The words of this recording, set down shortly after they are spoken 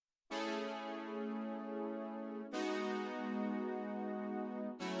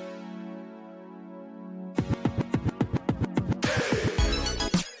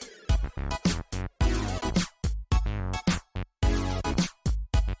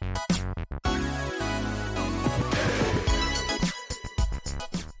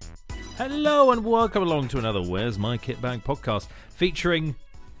Hello and welcome along to another Where's My Kit Bag podcast featuring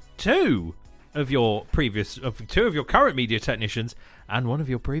two of your current media technicians and one of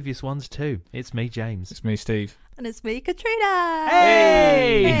your previous ones too. It's me, James. It's me, Steve. And it's me, Katrina.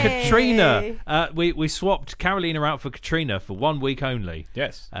 Hey! Katrina. We swapped Carolina out for Katrina for 1 week only.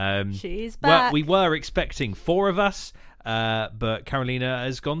 Yes. She's back. We were expecting four of us, but Carolina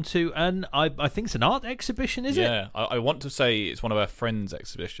has gone to I think it's an art exhibition, is it? Yeah, I want to say it's one of her friends'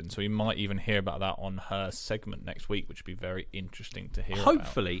 exhibitions, so we might even hear about that on her segment next week, which would be very interesting to hear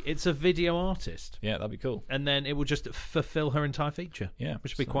Hopefully, it's a video artist. Yeah, that'd be cool. And then it will just fulfill her entire feature. Yeah,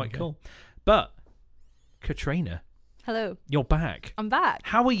 which would be quite okay. cool. But Katrina, Hello. you're back. I'm back.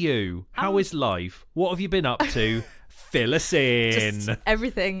 How are you? How is life? What have you been up to? Fill us in. Just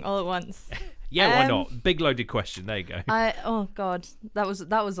everything all at once. Yeah, why not? Big loaded question. There you go. Oh god, that was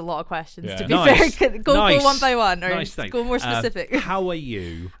a lot of questions. Yeah. To be Nice. fair, go one by one, or Nice, thanks. go more specific. How are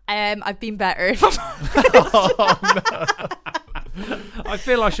you? I've been better. I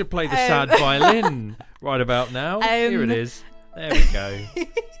feel I should play the sad violin right about now. Here it is. There we go.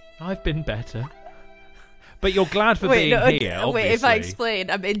 I've been better. But you're glad for being here, obviously. Wait, if I explain,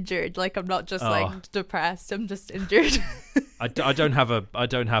 I'm injured. Like I'm not just like depressed. I'm just injured. I don't have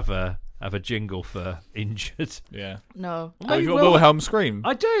a jingle for injured. Yeah. No. Oh, your Wilhelm scream.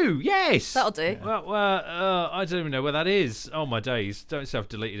 I do, yes. That'll do. Well, I don't even know where that is. Oh, my days. Don't say I've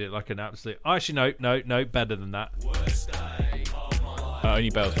deleted it like an absolute... Actually, no, better than that. Only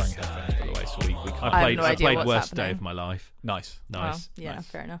bells rang headphones, by the way, so we can't. I I played Worst happening. Day of My Life. Nice. Well, yeah, Nice.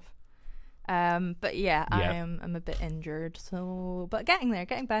 fair enough. But yeah, I'm a bit injured, but getting there,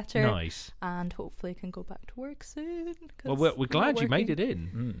 getting better. Nice. And hopefully can go back to work soon. Well, we're glad you made it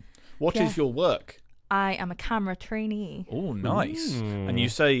in. What is your work? I am a camera trainee. Oh, nice. And you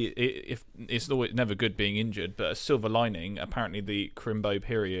say if it's always never good being injured, but a silver lining, apparently the Crimbo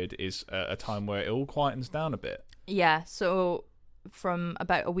period is a time where it all quietens down a bit. Yeah, so from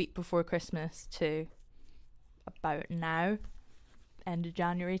about a week before Christmas to about now, end of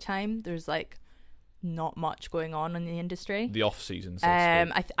January time, there's like not much going on in the industry. The off season. So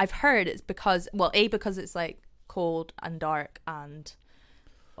to speak. I've heard it's because it's like cold and dark and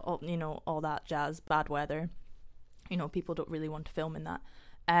all that jazz, bad weather. People don't really want to film in that.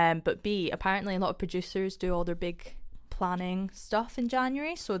 But B, apparently a lot of producers do all their big planning stuff in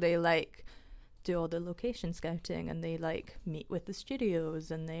January, so they like do all the location scouting and they like meet with the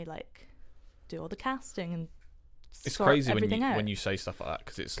studios and they like do all the casting and it's sort crazy everything out. when you say stuff like that,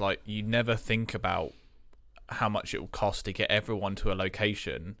 because it's like you never think about how much it will cost to get everyone to a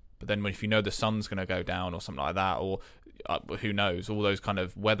location, but then if you know the sun's going to go down or something like that, or who knows, all those kind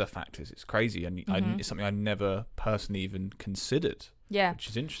of weather factors, it's crazy, and it's something I never personally even considered. Yeah, which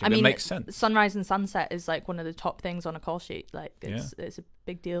is interesting. I mean, it makes sense. Sunrise and sunset is like one of the top things on a call sheet. Like it's a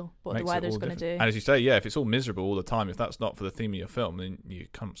big deal what Makes the weather's going to do. And as you say, yeah, if it's all miserable all the time, if that's not for the theme of your film, then you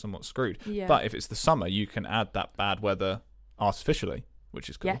come somewhat screwed. Yeah. But if it's the summer, you can add that bad weather artificially, which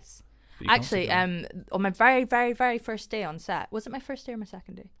is cool. Yes. Actually, on my very, very, very first day on set, was it my first day or my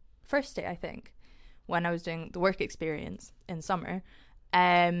second day? First day, I think, when I was doing the work experience in summer.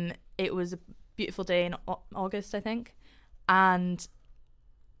 It was a beautiful day in August, I think, and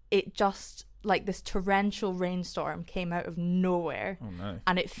it just like this torrential rainstorm came out of nowhere. Oh no.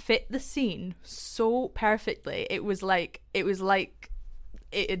 And it fit the scene so perfectly. It was like it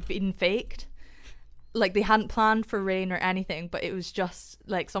had been faked. Like they hadn't planned for rain or anything, but it was just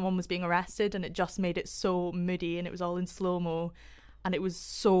like someone was being arrested, and it just made it so moody, and it was all in slow-mo, and it was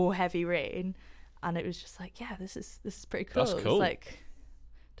so heavy rain, and it was just like, yeah, this is pretty cool. That's cool. It was like,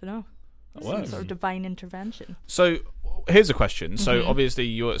 don't know, That some works. sort of divine intervention. So here's a question. So obviously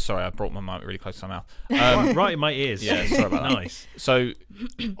you're sorry, I brought my mic really close to my mouth. Right in my ears. Yeah, sorry about that. Nice. So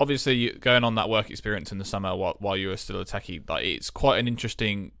obviously going on that work experience in the summer while you were still a techie, like it's quite an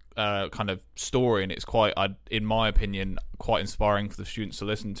interesting kind of story, and it's quite, in my opinion, quite inspiring for the students to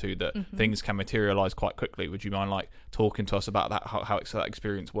listen to, that things can materialize quite quickly. Would you mind like talking to us about that, how that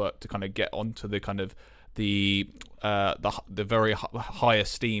experience worked to kind of get onto the kind of the very high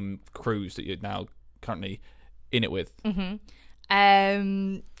esteem crews that you're now currently in it with?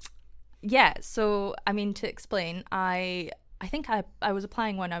 Yeah, so I mean, to explain, I think I was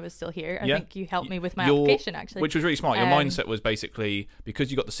applying when I was still here. I think you helped me with my application, actually. Which was really smart. Your mindset was basically, because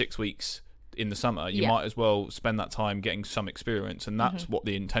you got the 6 weeks in the summer, you might as well spend that time getting some experience, and that's what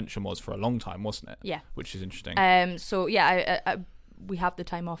the intention was for a long time, wasn't it? Yeah. Which is interesting. So yeah, we have the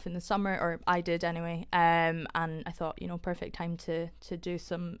time off in the summer, or I did anyway, and I thought, perfect time to do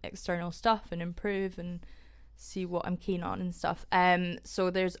some external stuff and improve and see what I'm keen on and stuff. So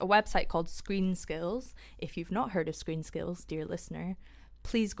there's a website called Screen Skills. If you've not heard of Screen Skills, dear listener,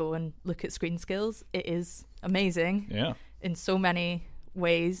 please go and look at Screen Skills. It is amazing Yeah. in so many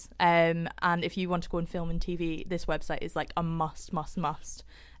ways. And if you want to go and film and TV, this website is like a must.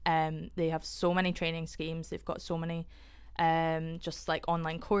 They have so many training schemes. They've got so many just like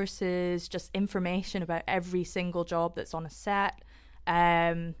online courses, just information about every single job that's on a set.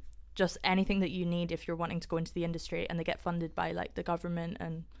 Just anything that you need if you're wanting to go into the industry, and they get funded by like the government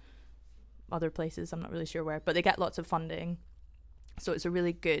and other places. I'm not really sure where, but they get lots of funding. So it's a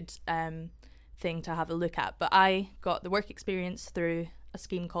really good thing to have a look at. But I got the work experience through a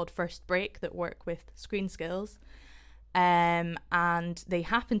scheme called First Break that work with Screen Skills. And they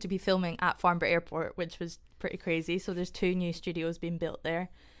happen to be filming at Farnborough Airport, which was pretty crazy. So there's 2 new studios being built there.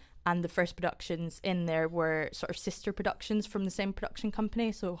 And the first productions in there were sort of sister productions from the same production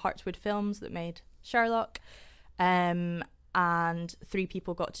company. So Hartswood Films that made Sherlock. And 3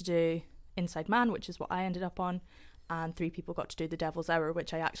 people got to do Inside Man, which is what I ended up on. And 3 people got to do The Devil's Hour,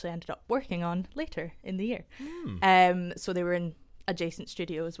 which I actually ended up working on later in the year. So they were in adjacent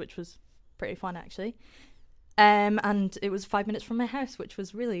studios, which was pretty fun, actually. And it was 5 minutes from my house, which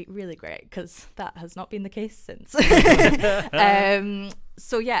was really, really great, because that has not been the case since.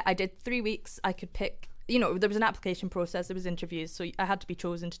 So yeah, I did 3 weeks. I could pick, there was an application process, there was interviews, so I had to be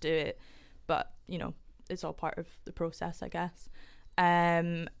chosen to do it. But, it's all part of the process, I guess.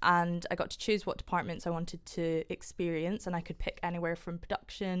 And I got to choose what departments I wanted to experience, and I could pick anywhere from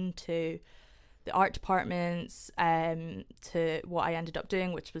production to the art departments, to what I ended up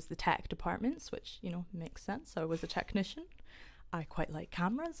doing, which was the tech departments, which, makes sense. I was a technician. I quite like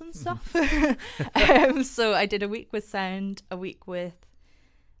cameras and stuff. So I did a week with sound, a week with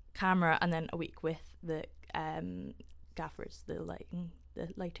camera, and then a week with the gaffers, the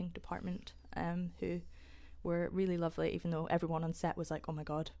lighting department, who were really lovely, even though everyone on set was like, oh my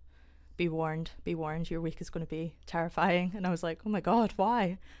God, be warned, your week is going to be terrifying. And I was like, oh my God,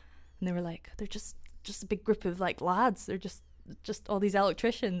 why? And they were like, they're just a big group of like lads. They're just all these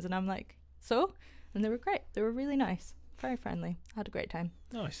electricians. And I'm like, so? And they were great. They were really nice, very friendly. I had a great time.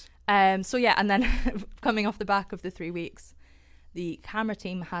 Nice. So yeah, and then coming off the back of the 3 weeks, the camera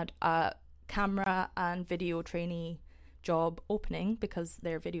team had a camera and video trainee job opening because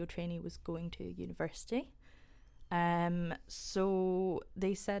their video trainee was going to university. So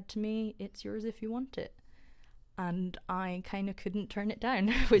they said to me, it's yours if you want it. And I kind of couldn't turn it down,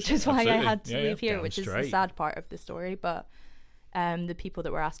 which is why I had to leave here, which is the sad part of the story. But the people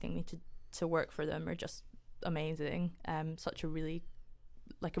that were asking me to work for them are just amazing. Such a really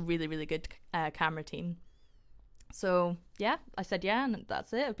good camera team. So yeah, I said yeah, and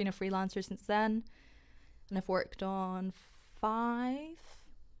that's it. I've been a freelancer since then, and I've worked on 5,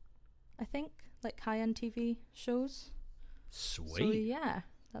 I think, like high-end TV shows. Sweet. So yeah,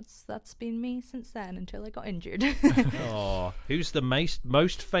 that's been me since then until I got injured. Oh, who's the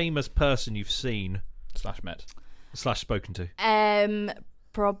most famous person you've seen / met / spoken to?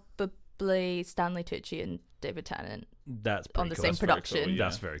 Probably Stanley Tucci and David Tennant. That's on the cool. same production. Cool, yeah.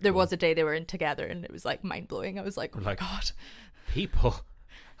 That's very cool. There was a day they were in together, and it was like mind blowing. I was like, oh my God, people.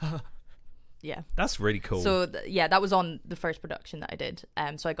 Yeah, that's really cool. So that was on the first production that I did.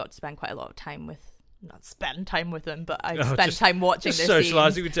 So I got to spend quite a lot of time not spend time with them, but I spent time watching their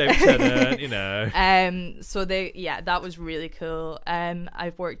socializing with David Tennant, So that was really cool.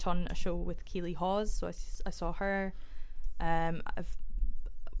 I've worked on a show with Keely Hawes, so I saw her. I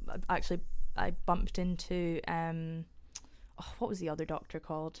bumped into what was the other doctor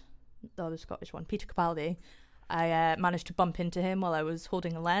called? The other Scottish one, Peter Capaldi. I managed to bump into him while I was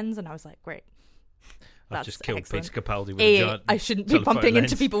holding a lens, and I was like, great. I've just killed Peter Capaldi with A, a giant I shouldn't be bumping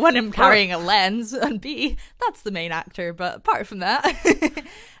into people when I'm carrying a lens, and B, that's the main actor. But apart from that,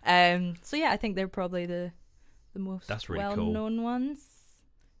 so yeah, I think they're probably the most well-known ones.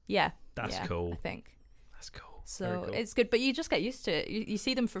 Yeah, that's cool. I think that's cool. So cool. It's good, but you just get used to it. You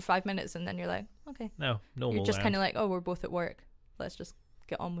see them for 5 minutes, and then you're like, okay, no, normal. You're just kind of like, oh, we're both at work. Let's just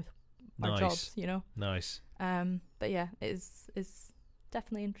get on with our jobs, Nice. But yeah, it's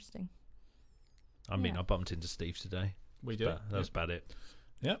definitely interesting. I mean, I bumped into Steve today. We did. That was about it.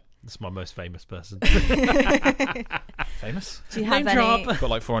 Yeah. That's my most famous person. Famous? Do you have name any... drop. Got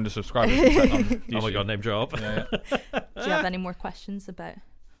like 400 subscribers. Oh my God, name drop. Yeah. Do you have any more questions about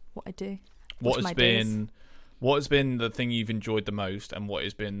what I do? What has been the thing you've enjoyed the most, and what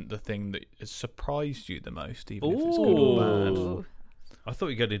has been the thing that has surprised you the most, even if it's good or bad? I thought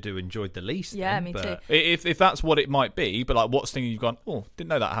you were going to do enjoyed the least. Yeah, then, me too. If that's what it might be, but like what's thing you've gone, oh, didn't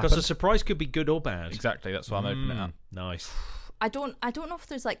know that happened. Because a surprise could be good or bad. Exactly, that's why I'm opening it up. Nice. I don't know if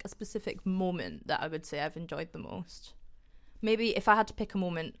there's like a specific moment that I would say I've enjoyed the most. Maybe if I had to pick a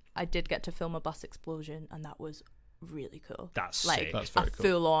moment, I did get to film a bus explosion, and that was really cool. That's like sick. That's a very cool.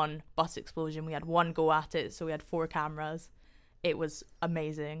 full-on bus explosion. We had one go at it, so we had 4 cameras. It was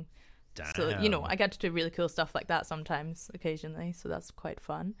amazing. Damn. So, you know, I get to do really cool stuff like that sometimes, occasionally, so that's quite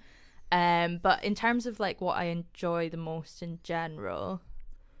fun. But in terms of like what I enjoy the most in general,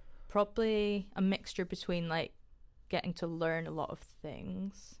 probably a mixture between like getting to learn a lot of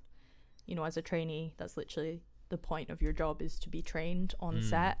things. You know, as a trainee, that's literally the point of your job, is to be trained on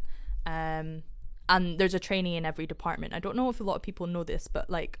set. And there's a trainee in every department. I don't know if a lot of people know this, but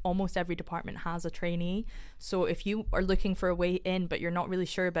like almost every department has a trainee. So if you are looking for a way in, but you're not really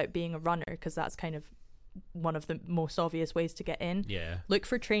sure about being a runner, because that's kind of one of the most obvious ways to get in, Yeah. look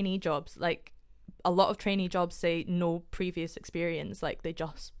for trainee jobs. Like a lot of trainee jobs say no previous experience, like they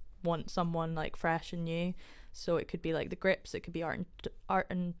just want someone like fresh and new. So it could be like the grips, it could be art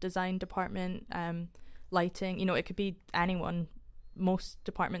and design department, lighting, you know, it could be anyone. Most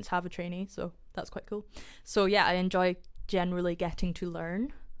departments have a trainee, so that's quite cool. So yeah, I enjoy generally getting to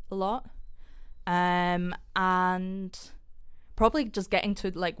learn a lot, and probably just getting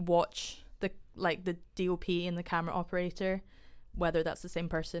to like watch the DOP and the camera operator, whether that's the same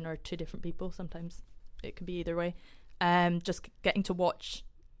person or 2 different people. Sometimes it could be either way. Just getting to watch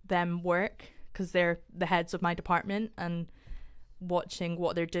them work, because they're the heads of my department, and watching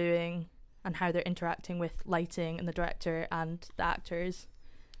what they're doing and how they're interacting with lighting and the director and the actors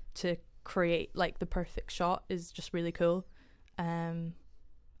to create like the perfect shot is just really cool. And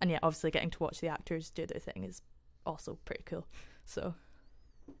yeah, obviously getting to watch the actors do their thing is also pretty cool. So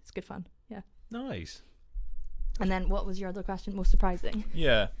it's good fun. Yeah. Nice. And then what was your other question? Most surprising?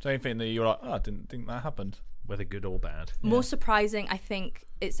 Yeah. So anything that you're like, oh, I didn't think that happened. Whether good or bad. Most surprising, I think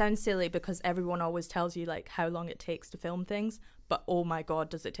it sounds silly because everyone always tells you like how long it takes to film things, but oh my god,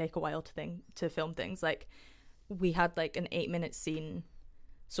 does it take a while to film things. Like we had like an 8-minute scene,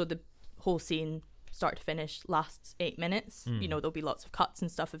 so the whole scene start to finish lasts 8 minutes. You know, there'll be lots of cuts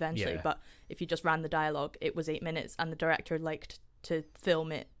and stuff eventually, Yeah. but if you just ran the dialogue, it was 8 minutes, and the director liked to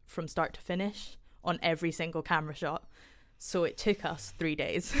film it from start to finish on every single camera shot. So it took us 3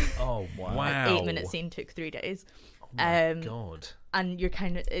 days. Oh wow! An 8-minute scene took 3 days. Oh my god! And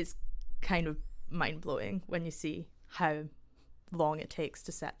it's kind of mind blowing when you see how long it takes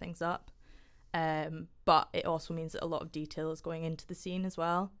to set things up. But it also means that a lot of detail is going into the scene as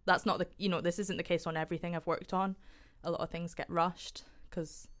well. That's not this isn't the case on everything I've worked on. A lot of things get rushed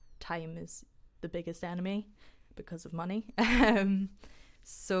because time is the biggest enemy because of money.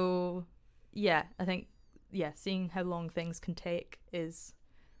 So yeah, I think, yeah, seeing how long things can take is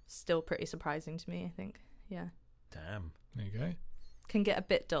still pretty surprising to me, I think. Yeah. Damn. There you go. Can get a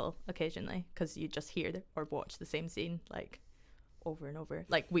bit dull occasionally because you just hear or watch the same scene like over and over.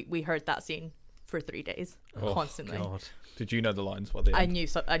 Like we heard that scene for 3 days constantly. God. Did you know the lines? What they? I knew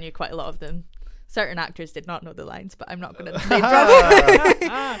quite a lot of them. Certain actors did not know the lines, but I'm not going to name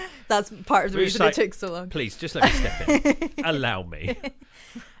drop. That's part of the reason it took so long. Please, just let me step in. Allow me.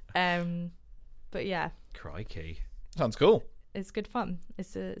 But yeah, Crikey. Sounds cool. it's good fun.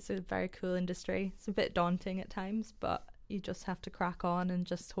 It's a very cool industry. It's a bit daunting at times, but you just have to crack on and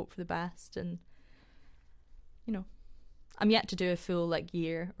just hope for the best. And you know, I'm yet to do a full like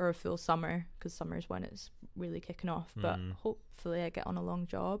year or a full summer, because summer is when it's really kicking off. But hopefully I get on a long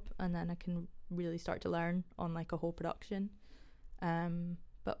job and then I can really start to learn on like a whole production.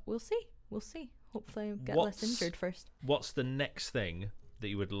 But we'll see. Hopefully I'll get less injured first. What's the next thing that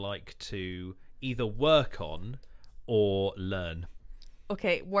you would like to either work on or learn?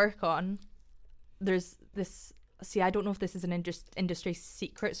 Okay, work on. There's this. See, I don't know if this is an industry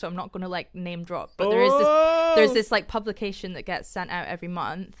secret, so I'm not going to like name drop. But there's this like publication that gets sent out every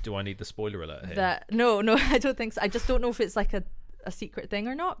month. Do I need the spoiler alert here? No, I don't think so. I just don't know if it's like a secret thing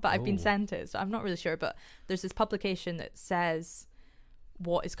or not. But I've been sent it, so I'm not really sure. But there's this publication that says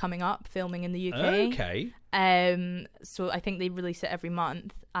what is coming up filming in the UK. Okay. So I think they release it every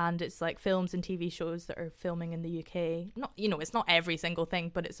month, and it's like films and TV shows that are filming in the UK. Not, it's not every single thing,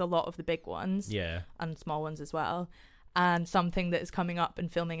 but it's a lot of the big ones. Yeah. And small ones as well. And something that is coming up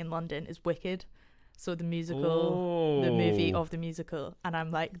and filming in London is Wicked. So the musical, the movie of the musical. And I'm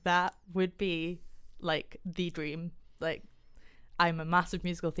like, that would be like the dream. Like, I'm a massive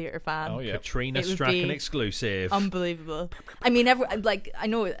musical theatre fan. Oh yeah, Katrina Strachan exclusive. Unbelievable. I mean, I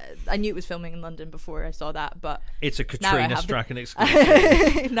knew it was filming in London before I saw that, but it's a Katrina Strachan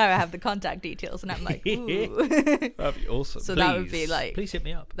exclusive. Now I have the contact details, and I'm like, ooh. That'd be awesome. So that would be like, please hit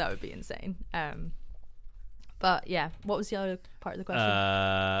me up. That would be insane. But yeah, what was the other part of the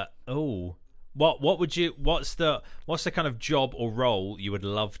question? What would you? What's the kind of job or role you would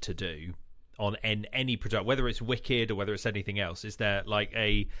love to do on any product, whether it's Wicked or whether it's anything else? Is there like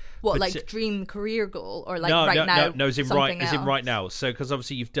a like dream career goal or like now? No, as in right now. So because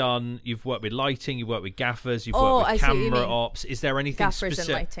obviously you've worked with lighting, you've worked with gaffers, you've worked with camera ops. Is there anything gaffers specific?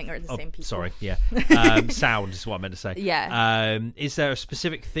 and lighting are the same people? Sorry, yeah. Sound is what I meant to say. Yeah. Is there a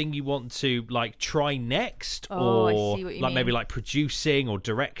specific thing you want to like try next, Oh, I or see what you like mean. maybe like producing or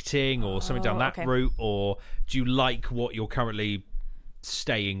directing or something down that okay. route, or do you like what you're currently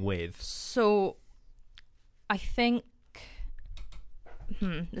staying with? So I think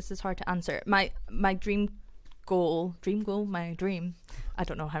this is hard to answer. My dream goal, my dream. I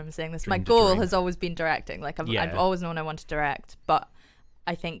don't know how I'm saying this. My goal has always been directing. Like I've always known I want to direct, but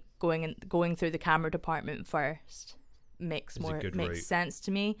I think going through the camera department first makes sense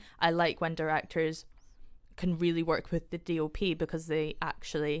to me. I like when directors can really work with the DOP because they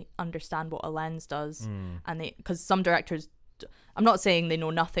actually understand what a lens does, and because some directors, I'm not saying they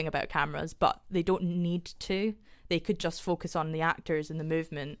know nothing about cameras, but they don't need to. They could just focus on the actors and the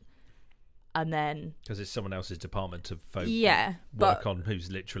movement, and then because it's someone else's department to work on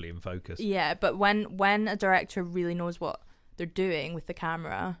who's literally in focus. Yeah, but when a director really knows what they're doing with the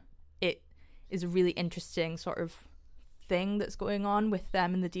camera, it is a really interesting sort of thing that's going on with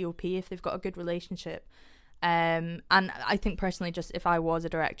them and the DOP if they've got a good relationship. And I think personally, just if I was a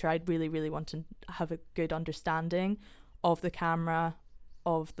director, I'd really, really want to have a good understanding of the camera,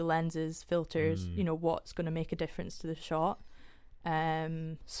 of the lenses, filters, what's going to make a difference to the shot.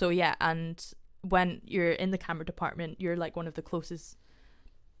 So yeah, and when you're in the camera department, you're like one of the closest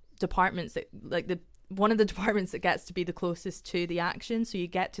departments one of the departments that gets to be the closest to the action, so you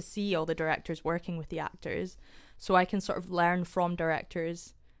get to see all the directors working with the actors. So I can sort of learn from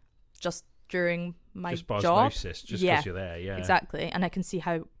directors just during my just by job. osmosis, just because you're there. Yeah, exactly. And I can see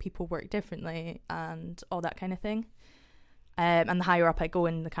how people work differently and all that kind of thing. And the higher up I go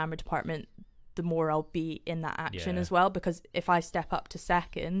in the camera department, the more I'll be in that action as well, because if I step up to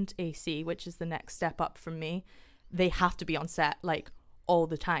second AC, which is the next step up from me, they have to be on set like all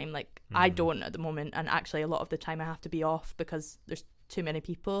the time. Like I don't at the moment, and actually a lot of the time I have to be off because there's too many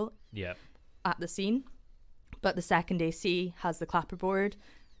people at the scene. But the second AC has the clapperboard,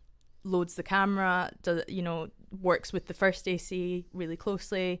 loads the camera, works with the first AC really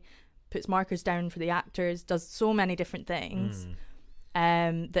closely, puts markers down for the actors, does so many different things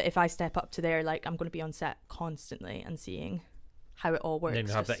that if I step up to there, like I'm going to be on set constantly and seeing how it all works. And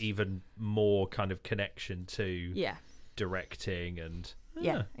then have that even more kind of connection to directing and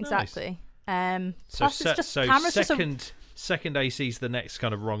exactly. Nice. Second AC's the next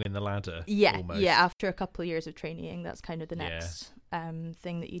kind of rung in the ladder. Almost. After a couple of years of training, that's kind of the next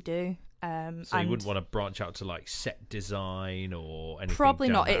thing that you do. So you wouldn't want to branch out to like set design or anything? Probably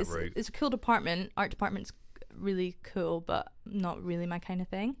down not. That route. It's a cool department. Art department's really cool, but not really my kind of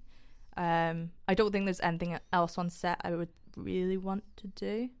thing. I don't think there's anything else on set I would really want to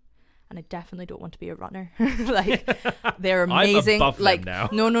do, and I definitely don't want to be a runner. Like they're amazing. I'm above like them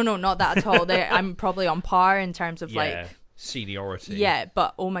now. no, not that at all. I'm probably on par in terms of like seniority. Yeah,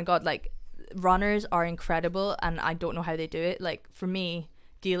 but oh my god, like runners are incredible, and I don't know how they do it. Like for me,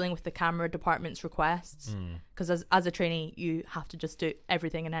 dealing with the camera department's requests, because as a trainee you have to just do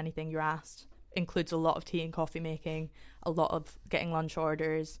everything and anything you're asked. Includes a lot of tea and coffee making, a lot of getting lunch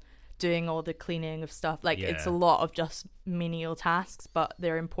orders, doing all the cleaning of stuff. Like it's a lot of just menial tasks, but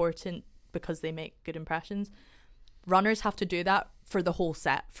they're important because they make good impressions. Runners have to do that for the whole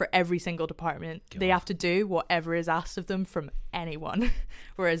set, for every single department. They have to do whatever is asked of them from anyone,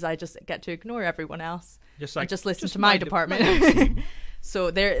 whereas I just get to ignore everyone else and just listen to my department.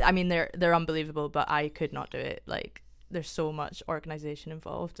 So they're unbelievable, but I could not do it. Like there's so much organization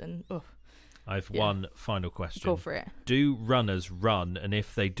involved, and I've one final question. Go for it. Do runners run? And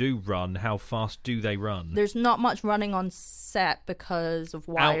if they do run, how fast do they run? There's not much running on set because of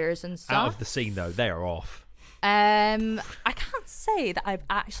wires and stuff. Out of the scene, though, they are off. I can't say that I've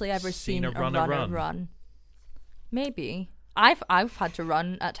actually ever seen a runner run. Maybe. I've had to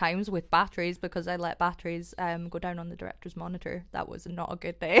run at times with batteries because I let batteries go down on the director's monitor. That was not a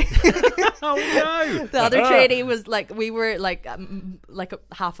good day. Oh no! The other trainee was like, we were like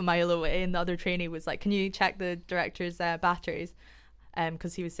half a mile away, and the other trainee was like, "Can you check the director's batteries?"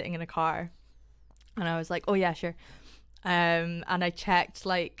 Because he was sitting in a car, and I was like, "Oh yeah, sure." And I checked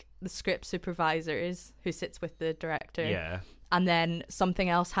like the script supervisors who sits with the director. Yeah. And then something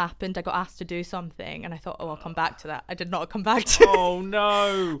else happened. I got asked to do something, and I thought, I'll come back to that. I did not come back to it. Oh,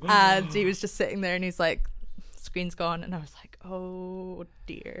 no. And he was just sitting there, and he's like, screen's gone. And I was like, oh,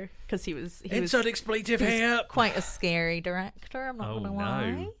 dear. Because he was insert expletive here. Quite a scary director, I'm not going to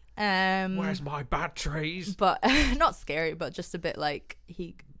lie. Where's my batteries? But not scary, but just a bit like,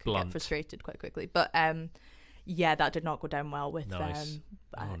 he Blunt. get frustrated quite quickly. But yeah, that did not go down well with Nice.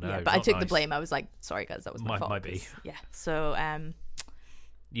 Oh, no, yeah, but I not took the nice. blame. I was like, sorry guys, that was my fault. Might be. Yeah. So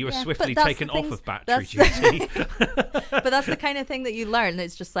You were yeah, swiftly but that's taken the off things- of battery that's- duty. but that's the kind of thing that you learn.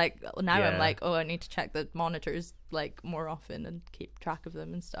 It's just like now Yeah. I'm like, oh, I need to check the monitors like more often and keep track of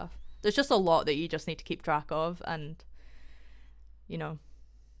them and stuff. There's just a lot that you just need to keep track of, and you know,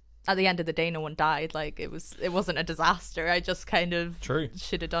 at the end of the day, no one died. Like it wasn't a disaster. I just kind of True.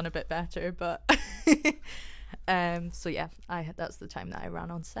 should have done a bit better, but so yeah, that's the time that I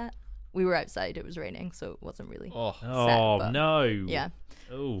ran on set. We were outside, it was raining, so it wasn't really Oh, Oh, but no. yeah,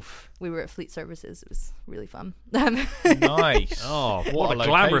 Oof. we were at Fleet Services. It was really fun. nice. Oh, What what a a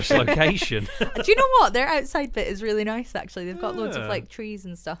glamorous location. Do you know what? Their outside bit is really nice, actually. They've got loads of Yeah. like trees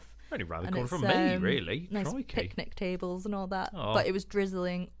and stuff. Only round the And corner it's, from me, really. Nice Crikey. picnic tables and all that. Oh. But it was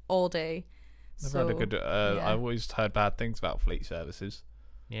drizzling all day. Never So had a good. yeah. I always heard bad things about Fleet Services.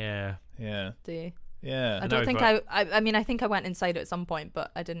 Yeah. Yeah, I yeah. know, don't think but- I mean, I think I went inside at some point,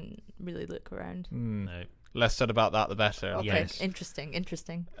 but I didn't really look around. No. Less said about that, the better. I Okay, Yes. interesting.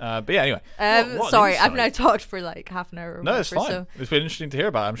 But yeah, anyway. What an Sorry, I've now insight. talked for like half an hour. Or No, it's whatever, fine. So It's been interesting to hear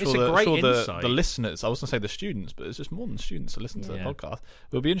about. I'm It's sure, a great the insight. listeners, I was going to say the students, but it's just more than students that listen to the Yeah. podcast,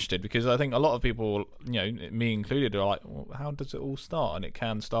 will be interested, because I think a lot of people, you know, me included, are like, well, how does it all start? And it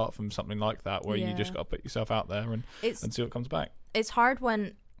can start from something like that, where you just Yeah. got to put yourself out there and it's see what comes back. it's hard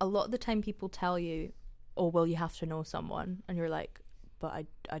when a lot of the time people tell you, oh well, you have to know someone, and you're like, but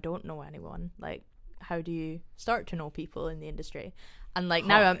I don't know anyone. Like, how do you start to know people in the industry? And like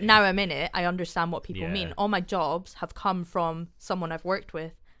now I'm in it, I understand what people Yeah. mean. All my jobs have come from someone I've worked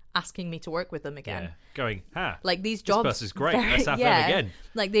with asking me to work with them again. Yeah. Going, Like these this jobs, person's great. very- Let's have yeah, them again.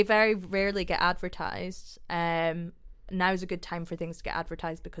 like they very rarely get advertised. Now's a good time for things to get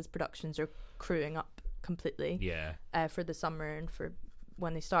advertised because productions are crewing up completely Yeah. for the summer and for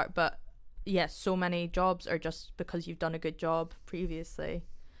when they start. But yes, so many jobs are just because you've done a good job previously.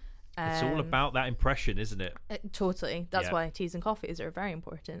 It's all about that impression, isn't it? Totally. That's Yeah. why teas and coffees are very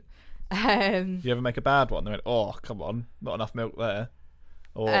important. You ever make a bad one? They went, oh, come on, not enough milk there.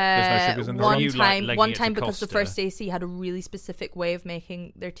 Or there's no sugars in one there. You, like, legging one it to time because the Costa. first AC had a really specific way of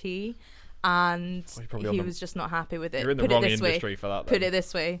making their tea, and Well, you're probably on he the- was just not happy with it. You're in the Put wrong it this way. industry for that. Put then. it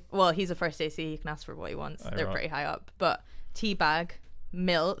this way. Well, he's a first AC. He can ask for what he wants. Oh, They're right. pretty high up. But tea bag,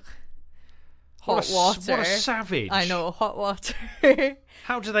 milk, What hot a, water. What a savage. I know, hot water.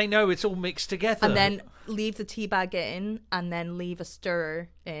 How do they know it's all mixed together? And then leave the tea bag in, and then leave a stirrer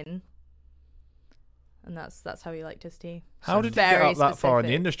in. And that's how he liked his tea. How did you get Very up that far in the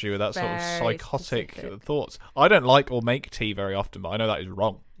specific. industry with that sort of Very psychotic specific. thoughts? I don't like or make tea very often, but I know that is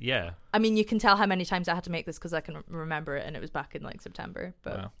wrong. Yeah. I mean, you can tell how many times I had to make this because I can remember it, and it was back in like September.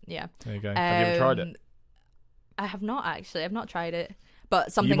 But Wow. yeah, There you go. Have you ever tried it? I have not actually. I've not tried it,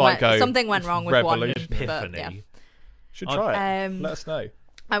 but something might go something went wrong with one. revolution. But Epiphany. yeah, Should try it. Um, Let us know.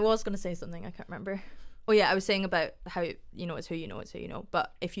 I was going to say something. I can't remember. Oh yeah, I was saying about how you know it's who you know, it's who you know.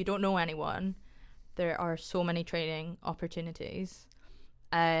 But if you don't know anyone, there are so many training opportunities.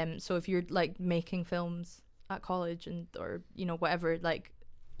 So if you're like making films at college and or you know whatever, like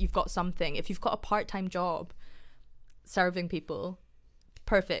you've got something. If you've got a part-time job serving people,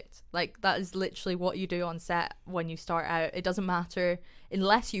 perfect. Like that is literally what you do on set when you start out. It doesn't matter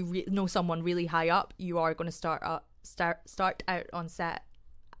unless you know someone really high up. You are going to start out on set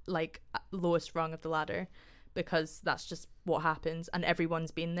like at lowest rung of the ladder, because that's just what happens, and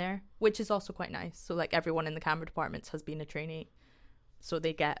everyone's been there, which is also quite nice. So like everyone in the camera departments has been a trainee, so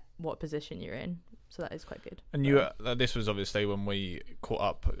they get what position you're in, so that is quite good. And you, this was obviously when we caught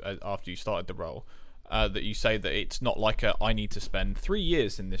up after you started the role, that you say that it's not like I need to spend 3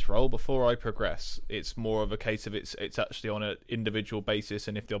 years in this role before I progress. It's more of a case of it's actually on an individual basis,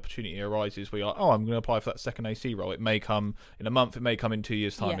 and if the opportunity arises, we are, oh, I'm going to apply for that second AC role. It may come in a month, it may come in 2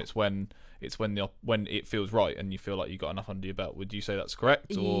 years' time. Yeah. It's when it feels right and you feel like you got enough under your belt. Would you say that's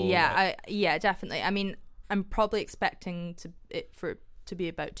correct? Or Yeah, definitely. I mean, I'm probably expecting it to be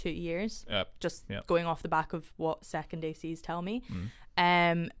about 2 years, just going off the back of what second ACs tell me.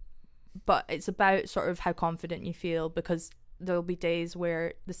 But it's about sort of how confident you feel, because there'll be days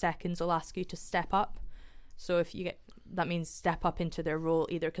where the seconds will ask you to step up. So if you get, that means step up into their role,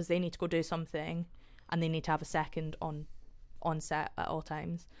 either because they need to go do something and they need to have a second on set at all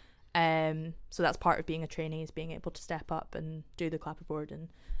times. So that's part of being a trainee, is being able to step up and do the clapperboard and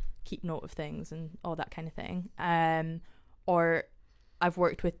keep note of things and all that kind of thing. Or I've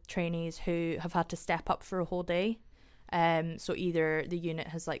worked with trainees who have had to step up for a whole day. So either the unit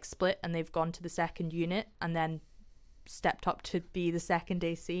has like split and they've gone to the second unit and then stepped up to be the second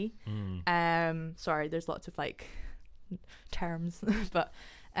AC. Sorry, there's lots of like terms, but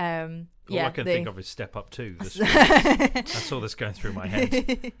All I can think of is Step Up 2. That's all that's going through my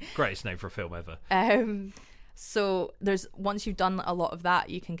head. Greatest name for a film ever. So once you've done a lot of that,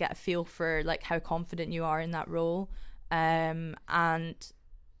 you can get a feel for like how confident you are in that role. And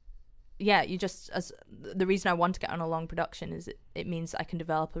yeah, the reason I want to get on a long production is it means I can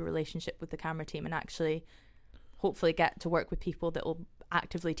develop a relationship with the camera team and actually hopefully get to work with people that will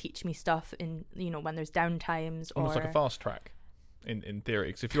actively teach me stuff in, when there's downtimes. Almost or like a fast track. In theory,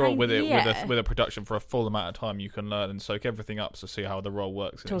 because if you're with a production for a full amount of time, you can learn and soak everything up to see how the role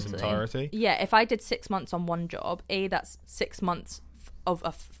works in its entirety. Yeah, if I did 6 months on one job, that's 6 months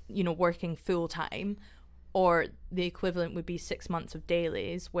of working full time, or the equivalent would be 6 months of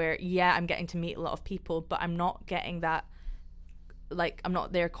dailies where I'm getting to meet a lot of people, but I'm not getting that, like, I'm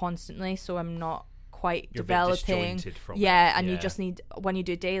not there constantly, so I'm not quite You're developing. A bit disjointed from and you just need, when you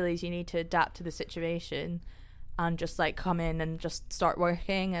do dailies, you need to adapt to the situation and just like come in and just start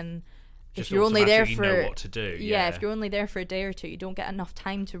working. And just if you're only there for know what to do, if you're only there for a day or two, you don't get enough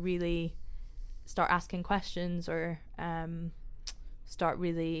time to really start asking questions or start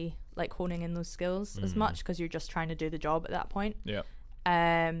really like honing in those skills as much, because you're just trying to do the job at that point.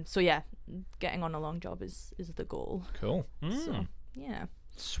 So yeah, getting on a long job is the goal. Cool. So yeah,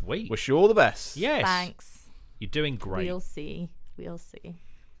 sweet. Wish you all the best. Yes, thanks. You're doing great. We'll see.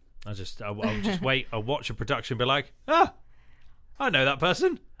 I'll just wait. I'll watch a production and be like, I know that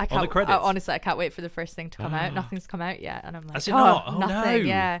person on the credits. Honestly, I can't wait for the first thing to come out. Nothing's come out yet, and I'm like, has it not? Oh, nothing. No.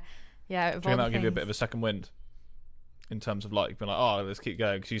 Yeah. Do you think that'll give you a bit of a second wind in terms of like being like, oh, let's keep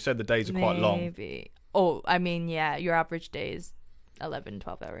going? Because you said the days are quite long. Maybe. Oh, I mean, yeah, your average day is 11,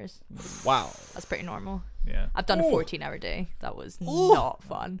 12 hours. Wow. That's pretty normal. Yeah. I've done a 14-hour day. That was not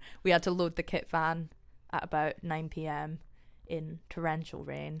fun. We had to load the kit van at about 9 p.m. in torrential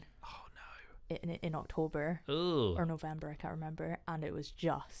rain. Oh no. In October or November, I can't remember, and it was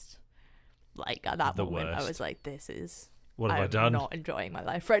just like at that moment I was like, this is what have I done? I'm not enjoying my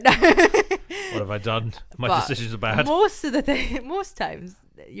life right now. What have I done? My decisions are bad. Most times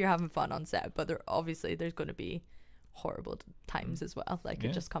you're having fun on set, but there's going to be horrible times as well. Like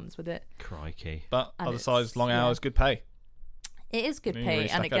it just comes with it. Crikey. But other sides, long hours, good pay. It is good pay,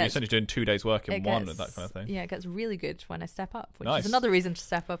 and you're essentially doing 2 days work in one and that kind of thing. Yeah, it gets really good when I step up, which Nice. is another reason to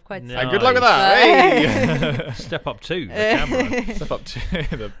step up quite. Nice. And good luck with that. Hey! Step up to the camera. Step up to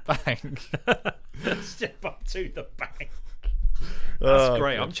the bank. Step up to the bank. That's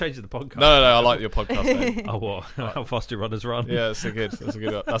great. Good. I'm changing the podcast. No, I like your podcast name. Oh, what? How fast do runners run? Yeah, that's a good.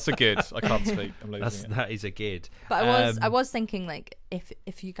 I can't speak. I'm losing it. That is a good. But I was thinking, like,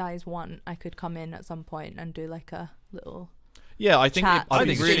 if you guys want, I could come in at some point and do like a little. Yeah, I think I'd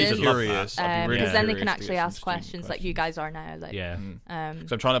be really curious. Because then they can actually ask questions like you guys are now. Like, yeah.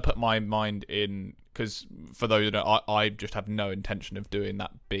 So I'm trying to put my mind in, because for those who don't, I just have no intention of doing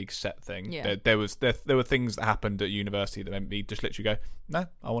that big set thing. Yeah. There were things that happened at university that made me just literally go, no,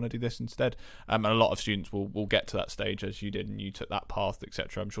 I want to do this instead. And a lot of students will get to that stage as you did, and you took that path,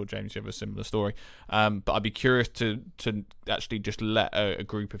 etc. I'm sure, James, you have a similar story. But I'd be curious to actually just let a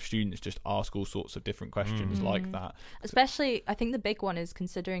group of students just ask all sorts of different questions like that. Especially, I think the big one is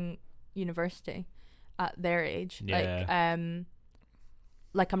considering university at their age. Yeah.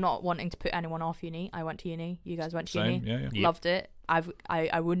 Like I'm not wanting to put anyone off uni. I went to uni. You guys went to Same, uni. yeah. Loved it.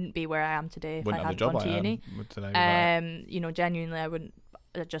 I wouldn't be where I am today if I hadn't gone to uni. Genuinely,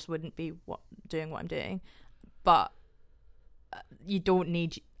 I just wouldn't be doing what I'm doing. But you don't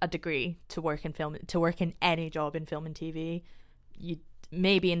need a degree to work in film, to work in any job in film and TV. You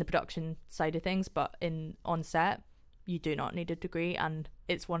maybe in the production side of things, but on set, you do not need a degree, and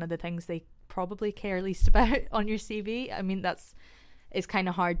it's one of the things they probably care least about on your CV. I mean, it's kind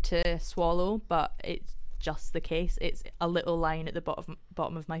of hard to swallow, but it's just the case. It's a little line at the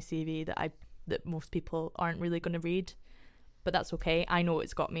bottom of my CV that most people aren't really going to read, but that's okay. I know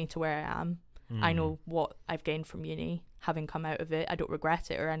it's got me to where I am. I know what I've gained from uni, having come out of it. I don't regret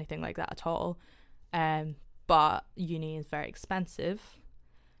it or anything like that at all. But uni is very expensive,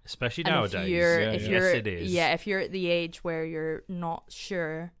 especially and nowadays. It is. Yeah, if you're at the age where you're not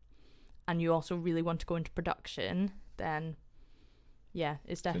sure, and you also really want to go into production, then. Yeah,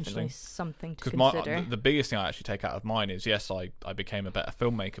 it's definitely something to consider. The biggest thing I actually take out of mine is, yes, I became a better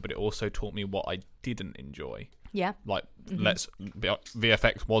filmmaker, but it also taught me what I didn't enjoy. Yeah. Like,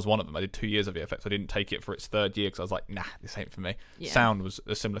 VFX was one of them. I did 2 years of VFX. I didn't take it for its third year because I was like, nah, this ain't for me. Yeah. Sound was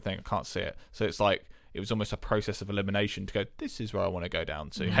a similar thing. I can't see it. So it's like, it was almost a process of elimination to go, this is where I want to go down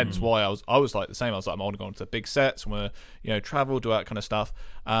to. Hence why I was like the same. I was like, I want to go on to big sets, I want to travel, do that kind of stuff.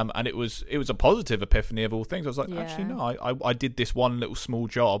 And it was a positive epiphany of all things. I was like, actually no, I did this one little small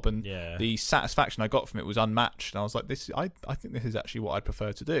job, and the satisfaction I got from it was unmatched. And I was like, I think this is actually what I'd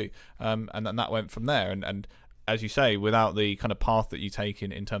prefer to do. And then that went from there. And as you say, without the kind of path that you take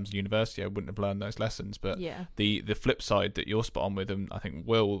in terms of university, I wouldn't have learned those lessons. But the flip side that you're spot on with, and I think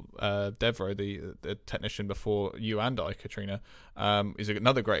Will Devereaux, the technician before you and I, Katrina, is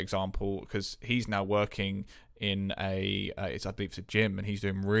another great example, because he's now working in I believe it's a gym, and he's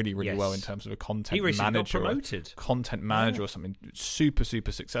doing really well in terms of a content manager, or something super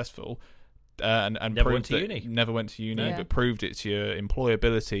successful. And never went to uni. Never went to uni, but proved it's your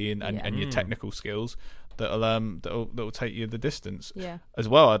employability and your technical skills that'll take you the distance. As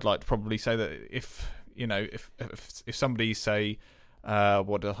well, I'd like to probably say that if somebody say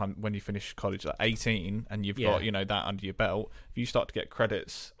when you finish college at 18 and you've got that under your belt, if you start to get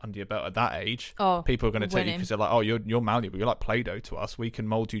credits under your belt at that age, people are going to take you because they're like, oh, you're malleable, you're like Play-Doh to us, we can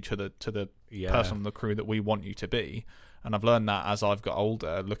mold you to the person on the crew that we want you to be. And I've learned that as I've got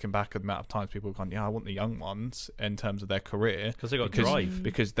older, looking back at the amount of times people have gone, I want the young ones in terms of their career. Because they got drive.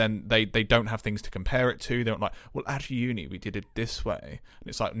 Because then they don't have things to compare it to. They're not like, well, at uni, we did it this way. And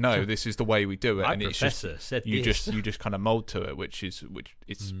it's like, no, this is the way we do it. My and it's professor just, said you this. just kind of mold to it, which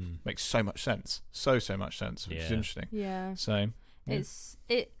makes so much sense. So much sense, which is interesting. Yeah. So, it's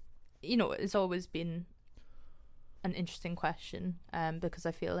always been an interesting question, because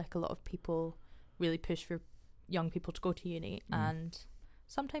I feel like a lot of people really push for young people to go to uni, and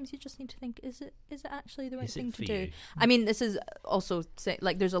sometimes you just need to think, is it actually the right thing to do? You? I mean, this is also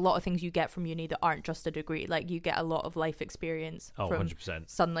like there's a lot of things you get from uni that aren't just a degree. Like you get a lot of life experience from 100%.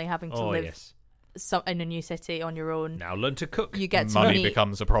 suddenly having to live in a new city on your own. Now learn to cook. You get to money meet,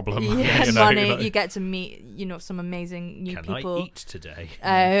 becomes a problem. Money. You get to meet some amazing new people. Can I eat today?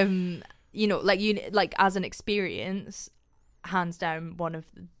 Like as an experience, hands down one of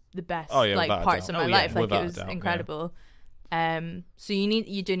the best parts of my life. Like it was incredible. So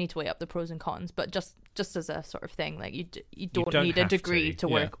you do need to weigh up the pros and cons, but just as a sort of thing, like you don't need a degree to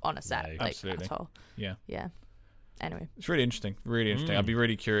work on a set, like absolutely. at all. Yeah. Anyway, it's really interesting. I'd be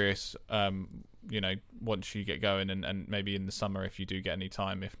really curious. Once you get going, and maybe in the summer if you do get any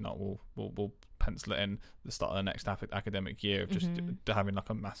time. If not, we'll pencil it in the start of the next academic year of just having like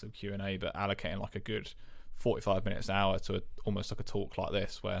a massive Q&A, but allocating like a good 45 minutes an hour to almost like a talk like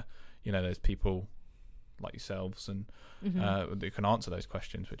this, where there's people like yourselves and that can answer those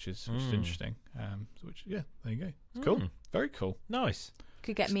questions, which is interesting. There you go. It's cool. Very cool. Nice.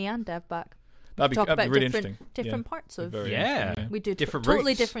 Could get me and Dev back. That'd be really interesting. Different parts of we do different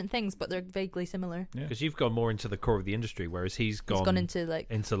totally routes. different things, but they're vaguely similar. Because you've gone more into the core of the industry, whereas he's gone into like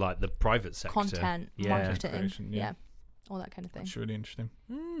the private sector, content, marketing, creation, all that kind of thing. It's really interesting.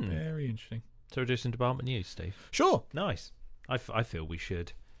 Very interesting. So we're doing some department news, Steve. Sure. Nice. I feel we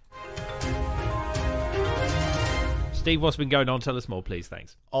should. Steve, what's been going on? Tell us more, please.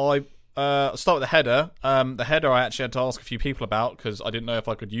 Thanks. I'll start with the header. The header I actually had to ask a few people about because I didn't know if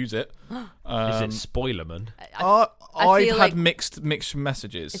I could use it. Is it Spoilerman? I've had mixed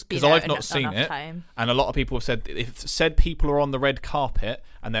messages because I've not seen it, and a lot of people have said people are on the red carpet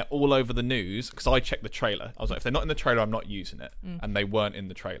and they're all over the news. Because I checked the trailer, I was like, if they're not in the trailer, I'm not using it, and they weren't in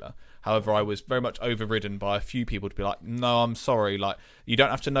the trailer. However, I was very much overridden by a few people to be like, no, I'm sorry, like you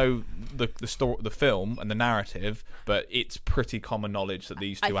don't have to know the story, the film, and the narrative, but it's pretty common knowledge that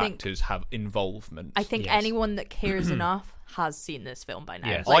these two actors have involvement. I think anyone that cares enough has seen this film by now.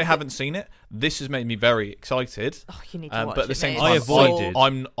 Yes. I haven't seen it. This has made me very excited. Oh, you need to watch but at the same time, I avoided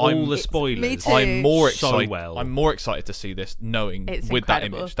I'm all the spoilers. Me too. I'm more excited. So well. I'm more excited to see this, knowing it's with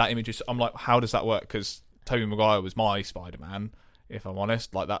incredible. that image. That image is. I'm like, how does that work? Because Tobey Maguire was my Spider-Man. If I'm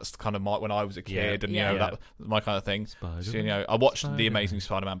honest, like that's kind of when I was a kid, and that was my kind of thing. So, I watched The Amazing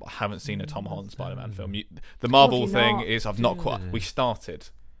Spider-Man, but I haven't seen a Tom Holland Spider-Man film. The Marvel thing is I've not quite.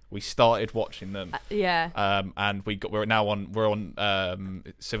 We started watching them. And we're on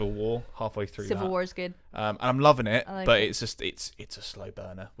Civil War, halfway through. Civil War is good. And I'm loving it, but it. it's just it's a slow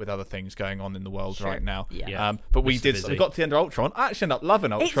burner with other things going on in the world right now. Yeah. But we got to the end of Ultron. I actually ended up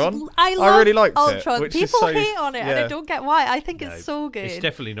loving Ultron. I really liked Ultron. it. People hate on it, and I don't get why. I think it's so good. It's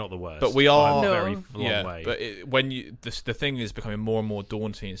definitely not the worst. But we are very long way. But the thing is becoming more and more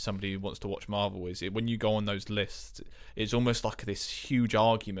daunting as somebody who wants to watch Marvel. When you go on those lists, it's almost like this huge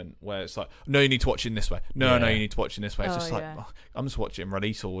argument where it's like, no, you need to watch it in this way. No, you need to watch it in this way. It's just like I'm just watching in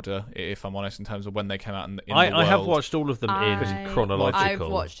release order, if I'm honest, in terms of when they came out in the world. I have watched all of them in chronological. I've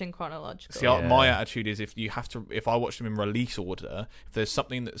watched in chronological. See, my attitude is if I watch them in release order, if there's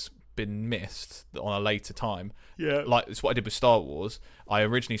something that's been missed on a later time. Yeah. Like, it's what I did with Star Wars. I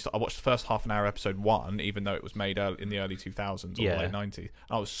watched the first half an hour of episode 1, even though it was made in the early 2000s or late 90s. And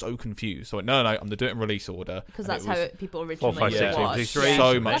I was so confused. So I went, no, I'm going to do it in release order. Because that's how people 4, originally 5, 6, watched.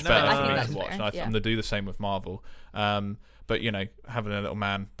 So much That's better fair. I for think me that's to watch. fair. And I'm going to do the same with Marvel. But, having a little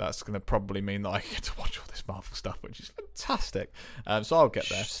man, that's going to probably mean that I get to watch all this Marvel stuff, which is fantastic. So I'll get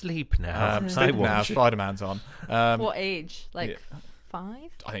there. Sleep now. Sleep now. Spider-Man's on. What age? Like 5?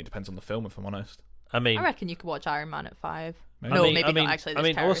 I think it depends on the film, if I'm honest. I mean, I reckon you could watch Iron Man at 5. Maybe. No, I mean- maybe I mean- not actually. I There's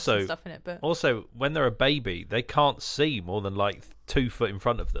mean, terrorists also- and stuff in it, but also, when they're a baby, they can't see more than like 2 foot in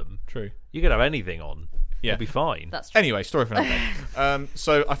front of them. True. You could have anything on. Yeah. It'll be fine. that's true. Anyway, story for another day.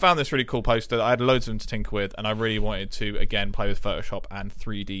 So I found this really cool poster that I had loads of them to tinker with, and I really wanted to, again, play with Photoshop and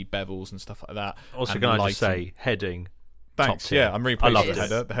 3D bevels and stuff like that. Also, and can I lighting. just say, heading. Thanks. top tier. Yeah, I'm really I pleased love with the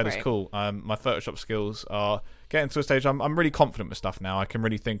this. header. The header's Great. cool. My Photoshop skills are getting to a stage I'm really confident with stuff now. I can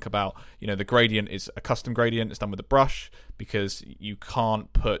really think about, the gradient is a custom gradient. It's done with a brush because you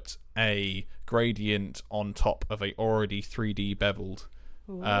can't put a gradient on top of a already 3D beveled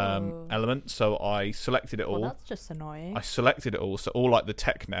Ooh. element. So I selected it all. Well, that's just annoying. I selected it all, so all like the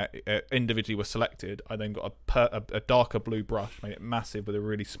TechNet individually were selected. I then got a darker blue brush, made it massive with a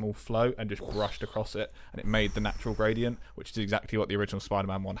really small flow, and just brushed across it, and it made the natural gradient, which is exactly what the original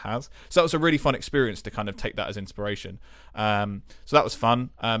Spider-Man one has. So that was a really fun experience to kind of take that as inspiration. So that was fun.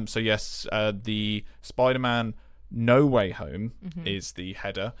 So yes, the Spider-Man No Way Home is the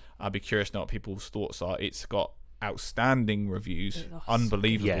header. I'd be curious to know what people's thoughts are. It's got outstanding reviews, It looks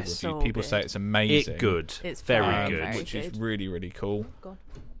unlievable Yes. reviews. so People good. say it's amazing. It good. It's very very, good. very Which is good. really, really cool. God.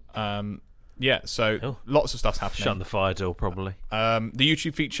 Yeah, so Oh. lots of stuff's happening. Shut the fire door, probably. The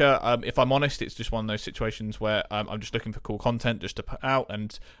YouTube feature, if I'm honest, it's just one of those situations where I'm just looking for cool content just to put out,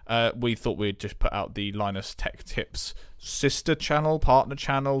 and we thought we'd just put out the Linus Tech Tips sister channel, partner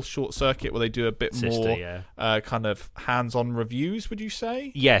channel, Short Circuit, where they do a bit more kind of hands-on reviews, would you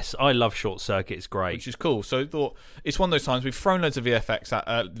say? Yes, I love Short Circuit. It's great. Which is cool. So I thought it's one of those times we've thrown loads of VFX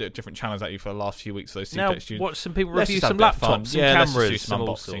at different channels at you for the last few weeks. Those Now, CTEC students. watch some people Let's review just some have a bit of fun. laptops Yeah, and let's just do cameras some and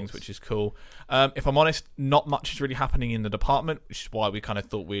all unboxings, sorts. which is cool. If I'm honest, not much is really happening in the department, which is why we kind of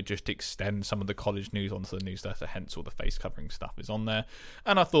thought we'd just extend some of the college news onto the newsletter, hence all the face covering stuff is on there.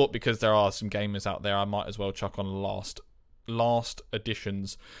 And I thought because there are some gamers out there, I might as well chuck on last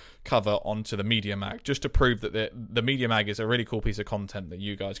edition's cover onto the Media Mag, just to prove that the Media Mag is a really cool piece of content that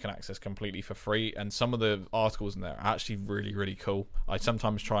you guys can access completely for free, and some of the articles in there are actually really, really cool. I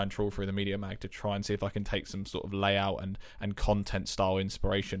sometimes try and trawl through the Media Mag to try and see if I can take some sort of layout and content style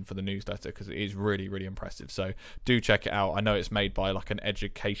inspiration for the newsletter, because it is really, really impressive. So do check it out. I know it's made by like an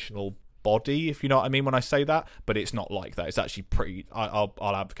educational body, if you know what I mean when I say that, but it's not like that. It's actually pretty, I'll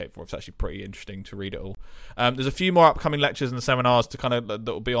advocate for it. It's actually pretty interesting to read it all. There's a few more upcoming lectures and seminars to kind of that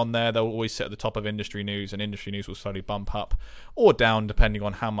will be on there. They'll always sit at the top of industry news, and industry news will slowly bump up or down depending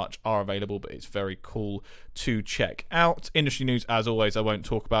on how much are available, but it's very cool to check out. Industry news, as always, I won't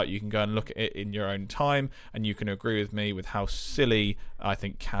talk about. You can go and look at it in your own time, and you can agree with me with how silly I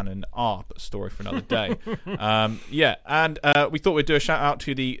think Canon are, but story for another day. We thought we'd do a shout out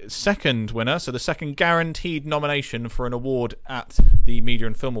to the second winner, so the second guaranteed nomination for an award at the Media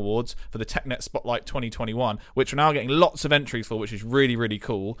and Film Awards for the TechNet Spotlight 2021, which we're now getting lots of entries for, which is really, really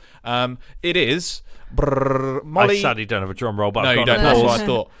cool. It is Molly. I sadly don't have a drum roll, but No, I've you got don't. an That's applause. what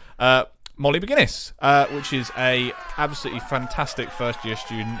I thought. Molly McGuinness, which is a absolutely fantastic first-year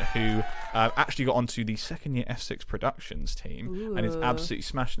student who actually got onto the second-year F6 Productions team and is Ooh. absolutely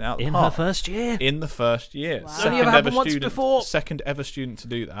smashing it out of the In her park. first year. In the first year. Wow. It's only ever happened once before. Second ever student to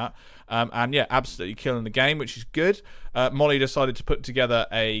do that. And yeah, absolutely killing the game, which is good. Molly decided to put together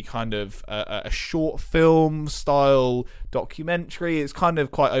a kind of a short film style documentary. It's kind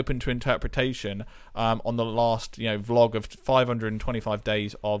of quite open to interpretation on the last vlog of 525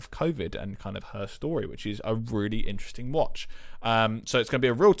 days of COVID and kind of her story, which is a really interesting watch. So it's going to be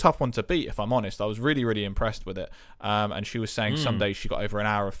a real tough one to beat, if I'm honest. I was really, really impressed with it. And she was saying some days she got over an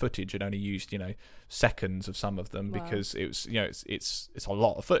hour of footage and only used, seconds of some of them. Wow. Because it was, it's a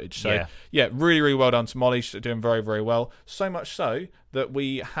lot of footage. So yeah, really, really well done to Molly. She's doing very, very well. So much so that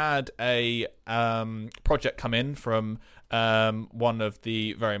we had a project come in from one of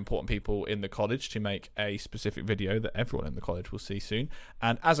the very important people in the college to make a specific video that everyone in the college will see soon.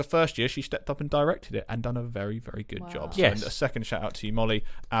 And as a first year, she stepped up and directed it and done a very, very good job. So Yes. a second shout out to you, Molly.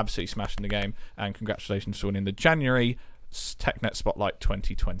 Absolutely smashing the game. And congratulations for winning the January TechNet Spotlight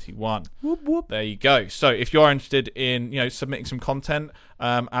 2021. Whoop, whoop. There you go. So if you're interested in submitting some content,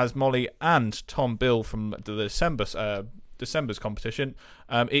 as Molly and Tom Bill from the December's competition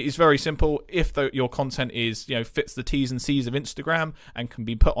It is very simple. If your content is, fits the T's and C's of Instagram and can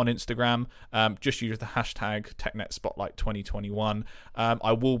be put on Instagram, just use the hashtag TechNet Spotlight 2021.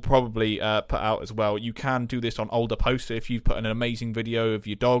 I will probably put out as well. You can do this on older posts. So if you've put an amazing video of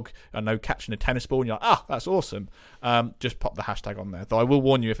your dog, catching a tennis ball, and you're like, that's awesome. Just pop the hashtag on there. Though I will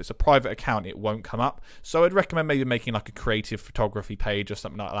warn you, if it's a private account, it won't come up. So I'd recommend maybe making like a creative photography page or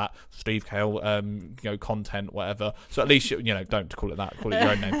something like that. Steve Kale, content, whatever. So at least don't call it that. Call it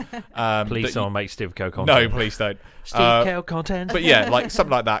your own name. Please don't make Steve Kale content. No, please don't. Steve Kale content. But yeah, like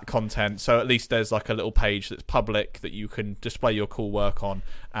something like that content. So at least there's like a little page that's public that you can display your cool work on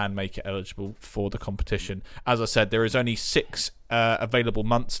and make it eligible for the competition. As I said, there is only 6 available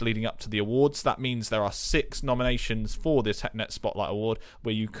months leading up to the awards. That means there are 6 nominations for the TechNet Spotlight Award,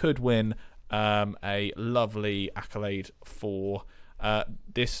 where you could win a lovely accolade for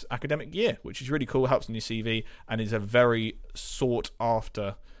this academic year, which is really cool. Helps on your CV and is a very sought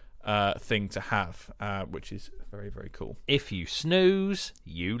after thing to have, which is very, very cool. If you snooze,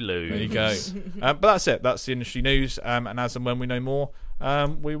 you lose. There you go. But that's it. That's the industry news. And as and when we know more,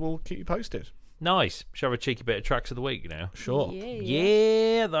 we will keep you posted. Nice. Shall we have a cheeky bit of tracks of the week now? Sure.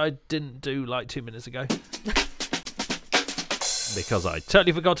 Yeah, that I didn't do like 2 minutes ago. Because I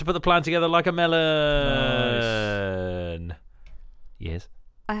totally forgot to put the plan together like a melon. Nice. Yes.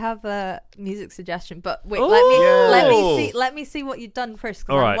 I have a music suggestion, but wait, Ooh! let me see what you've done first,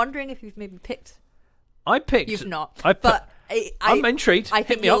 because All I'm right. wondering if you've maybe picked. I picked. You've not. But I'm intrigued. I Hit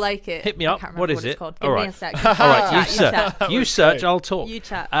think me you'll up. like it. Hit me I up. can't What remember is it's it? called. All Give right. me a sec. All right, you chat. search. You search. I'll talk. You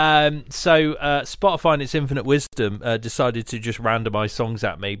chat. So Spotify in its infinite wisdom decided to just randomize songs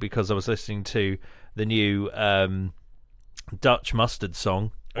at me because I was listening to the new Dutch Mustard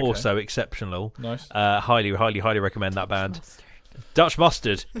song. Okay. Also exceptional. Nice. Highly recommend that band. Dutch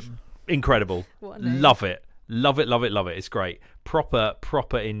Mustard, incredible. What a name. Love it. It's great. Proper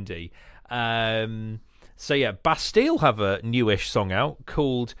indie. So yeah, Bastille have a newish song out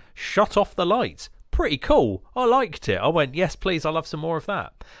called "Shut Off the Lights." Pretty cool. I liked it. I went, yes, please. I'll have some more of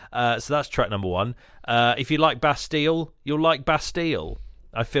that. So that's track number 1. If you like Bastille, you'll like Bastille.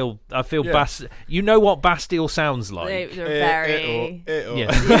 I feel Yeah. You know what Bastille sounds like. They're very. Yeah.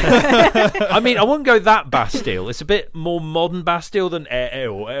 I mean, I wouldn't go that Bastille. It's a bit more modern Bastille than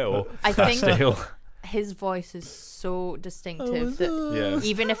I think Bastille. his voice is so distinctive that Yeah.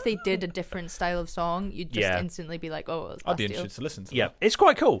 even if they did a different style of song, you'd just Yeah. instantly be like, "Oh, it's I'd be Bastille." interested to listen to Yeah, that. it's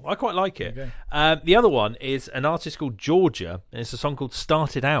quite cool. I quite like it. Okay. The other one is an artist called Georgia, and it's a song called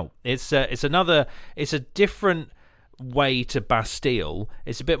 "Started Out." It's a different way to Bastille.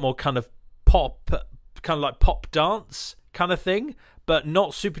 It's a bit more kind of pop, kind of like pop dance kind of thing, but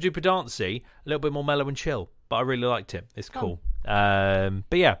not super duper dancey. A little bit more mellow and chill. But I really liked it. It's cool. But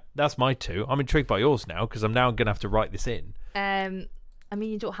yeah, that's my 2. I'm intrigued by yours now because I'm now going to have to write this in. I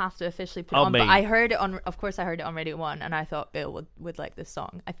mean, you don't have to officially put it Oh, on, me. but I heard it on. Of course, I heard it on Radio 1, and I thought Bill would like this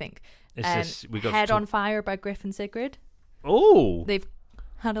song. I think. We got Head to on Fire by Griffin Sigrid. Oh, They've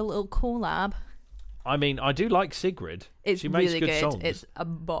had a little collab. I mean, I do like Sigrid. It's She makes really good songs. It's a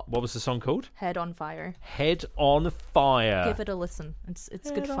bop. What was the song called? Head on Fire. Head on Fire. Give it a listen. It's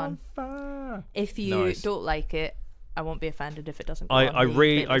good fun. If you Nice. don't like it, I won't be offended if it doesn't go I on the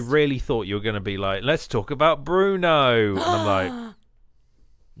playlist. really thought you were going to be like, let's talk about Bruno. And I'm like,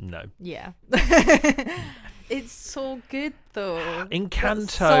 no. Yeah. It's so good though. Encanto. That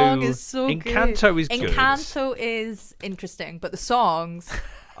song is so Encanto is good. Encanto is interesting, but the songs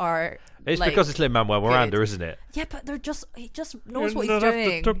are It's like, because it's Lin-Manuel Miranda, good. isn't it? Yeah, but he just knows what You he's don't have to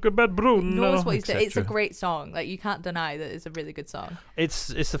doing. talk about Bruno, He knows what he's doing. It's a etc. great song. Like, you can't deny that it's a really good song. It's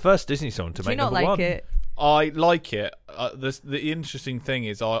the first Disney song to Do you make not number like 1. it? I like it. The interesting thing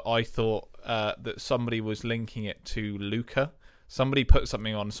is I thought that somebody was linking it to Luca. Somebody put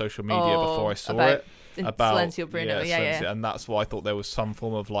something on social media before I saw it. About Silencio Bruno. Yeah. And that's why I thought there was some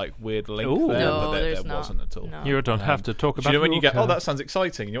form of like weird link Ooh. there, No, but there there's not. wasn't at all. No. You don't have to talk Do about you know when you get, Luca. oh, that sounds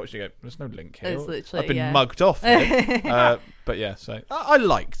exciting, and you watch it, you go, there's no link here. It's literally, I've been yeah. mugged off here. But yeah, so I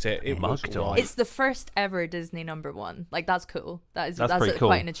liked it. It was Mugged all off. right. It's the first ever Disney #1. Like, that's cool. That's pretty cool.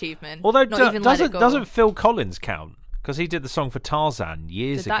 quite an achievement. Although Not even Let It Go. doesn't Phil Collins count? Because he did the song for Tarzan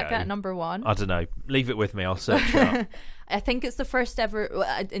years Did ago. that get #1? I don't know. Leave it with me. I'll search it up. I think it's the first ever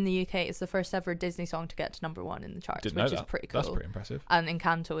in the UK. It's the first ever Disney song to get to #1 in the charts, Didn't know which is that. pretty cool. That's pretty impressive. And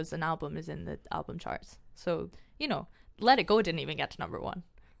Encanto as an album is in the album charts. So, Let It Go didn't even get to #1.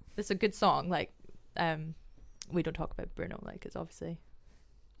 It's a good song. Like, we don't talk about Bruno. Like, it's obviously,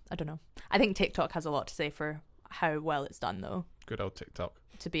 I don't know. I think TikTok has a lot to say for how well it's done, though. Good old TikTok.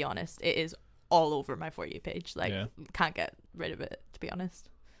 To be honest, it is all over my For You page. Like, Yeah. can't get rid of it. To be honest.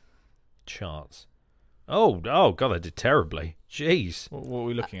 Charts. Oh, God, they did terribly. Jeez. What are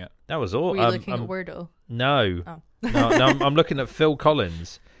we looking at? That was all. Were you looking at Wordle? No. Oh. No, I'm looking at Phil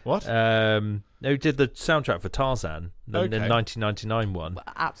Collins. What? Who did the soundtrack for Tarzan, the Okay. 1999 one.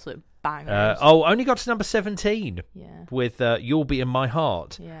 Absolute bangers. Only got to number 17 yeah. with You'll Be in My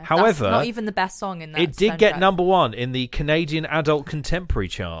Heart. Yeah. However, That's not even the best song in that. it did get soundtrack. number 1 in the Canadian Adult Contemporary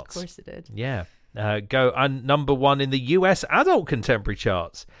charts. Of course it did. Yeah. And number 1 in the US Adult Contemporary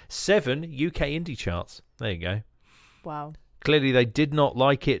charts. 7 UK Indie charts. There you go. Wow. Clearly, they did not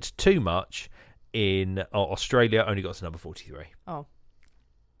like it too much in Australia. Only got to number 43. Oh,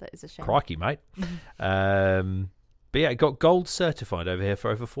 that is a shame. Crikey, mate. But yeah, it got gold certified over here for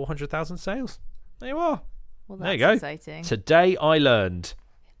over 400,000 sales. There you are. Well, There you that's go. exciting. Today I learned.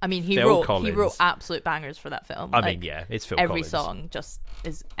 I mean, he Phil wrote Collins. absolute bangers for that film. I mean, yeah, it's Phil every Collins. song just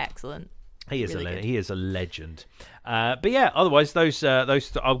is excellent. He is really good. he is a legend. But yeah, otherwise those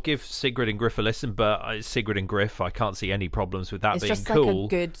I'll give Sigrid and Griff a listen. But Sigrid and Griff, I can't see any problems with that It's being just cool.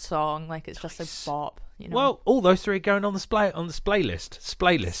 like a good song. Like it's just a bop. You know. Well, all those three are going on the splay list,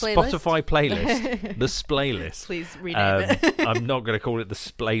 Splaylist? Spotify playlist, the splay list. Please rename it. I'm not going to call it the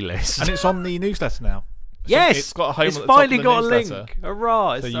splay list. And it's on the newsletter now. Yes, it's got a home it's at the top finally of the got a newsletter. link.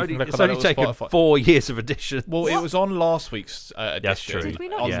 Hurrah! So It's you only, can click it's on only that little taken Spotify. 4 years of edition. Well, it was on last week's edition. That's true. Did we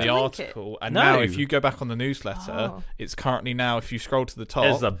not on used the to link it? article, and No. now if you go back on the newsletter, Oh. it's currently now. If you scroll to the top,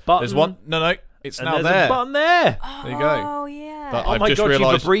 There's a button. There's one. No, it's And now there's there. a button there. There you go. Oh yeah. But Oh I've my just god, you've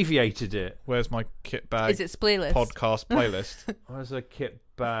realised- abbreviated it. Where's my kit bag Is it Splaylist? podcast playlist? Where's a kit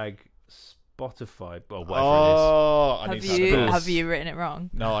bag Spotify? Well, whatever Oh, I Have need to you add have this. you written it wrong?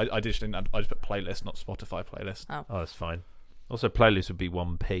 No, I just didn't. I just put playlist, not Spotify playlist. Oh. it is. Oh, that's fine. Also, playlist would be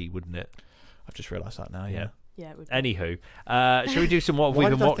 1p, wouldn't it? I've just realised that now. Yeah. Yeah. Yeah, it would. Anywho, shall we do some what Why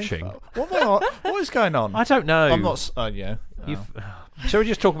we've been did I think watching? that? What, am I- what is going on? I don't know. I'm not. Yeah. You've- Shall we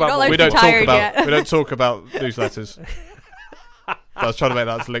just talk about not what allowed We to don't be talk tired about. yet. We don't talk about newsletters. I was trying to make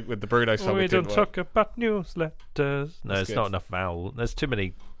that link with the Bruno song. we it don't didn't work. talk about newsletters. No, That's it's good. not enough vowel. There's too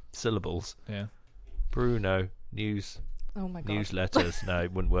many syllables. Yeah. Bruno Oh my god. newsletters. No,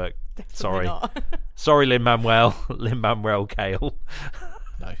 it wouldn't work. Definitely Sorry. not. Sorry, Lin-Manuel Kale.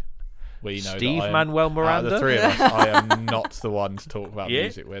 No. We know Steve that I am, Manuel out of Miranda. the three of us, I am not the one to talk about Yeah.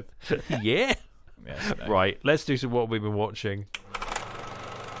 music with. Yeah. Yes, no. Right. Let's do some what we've been watching.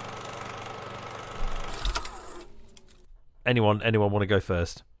 Anyone want to go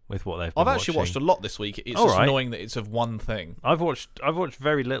first with what they've been I've actually watched a watching? lot this week. It's All just right. annoying that it's of one thing. I've watched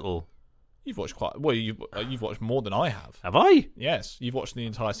very little. You've watched quite well. You've watched more than I have. Have I? Yes, you've watched the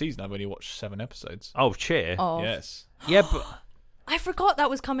entire season. I've only watched 7 episodes. Oh, cheer. Oh, Yes. Yeah, but I forgot that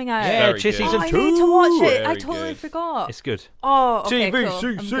was coming out. yeah, Very cheer good. season I 2. need to watch it. I Very totally good. forgot. It's good. Oh, okay, cool.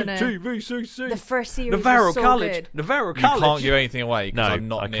 TVCC, I'm gonna... TVCC. The first series Navarro was so College. good. Navarro You College. can't give anything away because No, I'm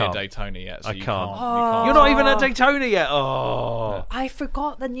not I near can't. Daytona yet. So I you can't. can't. Oh. You're not even at Daytona yet. Oh. I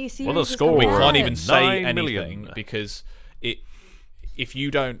forgot the new series. Well, the was score- coming We Or can't out. even say 9 anything million. because if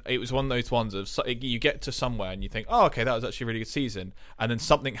you don't, it was one of those ones of you get to somewhere and you think, oh, okay, that was actually a really good season, and then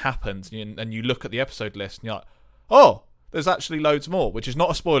something happens and you look at the episode list and you're like, oh, there's actually loads more, which is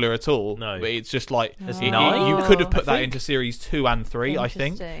not a spoiler at all. No. But it's just like There's Oh. 9? you could have put I that think. into series 2 and 3, I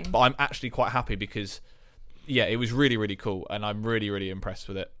think. Interesting. But I'm actually quite happy because yeah, it was really, really cool, and I'm really, really impressed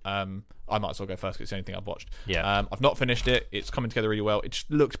with it. I might as well go first because it's the only thing I've watched. Yeah. I've not finished it. It's coming together really well. It just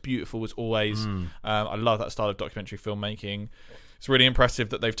looks beautiful as always. I love that style of documentary filmmaking. It's really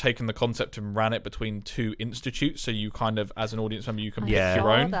impressive that they've taken the concept and ran it between 2 institutes, so you kind of, as an audience member, you can pick Yeah. your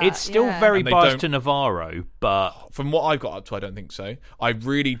saw own. that. It's still yeah. very And they biased don't- to Navarro, but From what I've got up to, I don't think so. I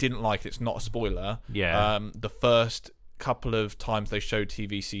really didn't like it. It's not a spoiler. Yeah. The first couple of times they showed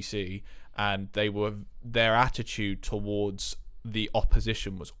TVCC, and their attitude towards the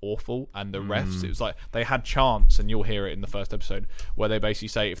opposition was awful, and the refs, it was like they had chants, and you'll hear it in the first episode where they basically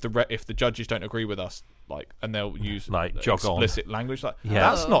say if the judges don't agree with us, like, and they'll use Like, jog on. explicit language, like Yeah.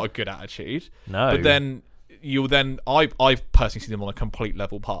 that's not a good attitude. no. But then I personally see them on a complete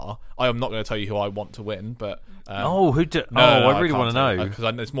level par. I am not going to tell you who I want to win, but who do? I really want to know.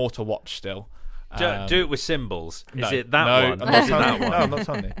 because there's more to watch still. Do it with symbols. Is No, it that no, one? I'm not Is it telling that you. one? No, I'm not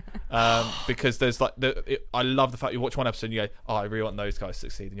telling you. Because there's like I love the fact you watch one episode and you go, oh, I really want those guys to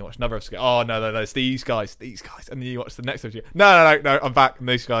succeed, and you watch another episode, oh no, it's these guys, and then you watch the next episode, you go, no, I'm back, and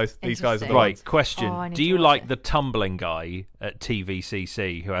these guys are the Interesting. Right, ones. question. Oh, I need Do to you watch like it. the tumbling guy at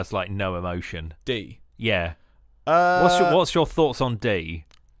TVCC who has like no emotion? D. Yeah. What's your thoughts on D?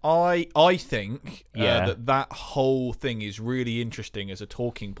 I think Yeah. that whole thing is really interesting as a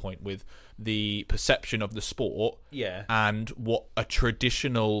talking point with the perception of the sport Yeah. and what a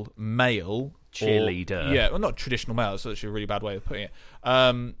traditional male Cheerleader. well, not traditional male, that's actually a really bad way of putting it.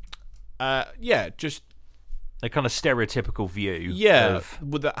 Just a kind of stereotypical view. Yeah,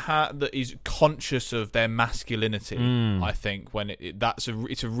 with that is conscious of their masculinity. I think when it's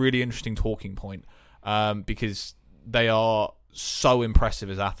a really interesting talking point, because they are so impressive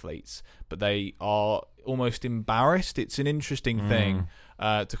as athletes, but they are almost embarrassed. It's an interesting thing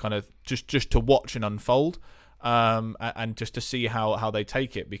to kind of just to watch and unfold, and just to see how they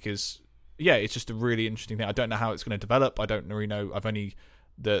take it, because it's just a really interesting thing. I don't know how it's going to develop. I don't really know. I've only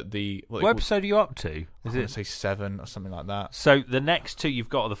what episode are you up to? Is it say 7 or something like that? So the next 2 you've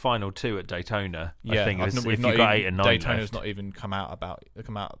got are the final 2 at Daytona. Yeah, I think if you've got 8 and 9 Daytona's left. not even come out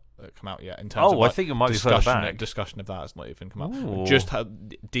yet in terms of I think it might be further back. Discussion of that has not even come out. Ooh. Just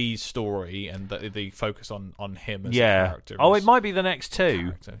Dee's story and the focus on him as a character. It might be the next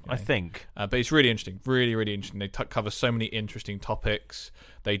 2. I Yeah. think. But it's really interesting, really, really interesting. They cover so many interesting topics.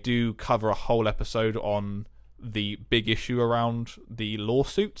 They do cover a whole episode on the big issue around the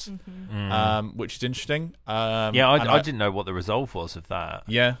lawsuits, which is interesting. I didn't know what the resolve was of that.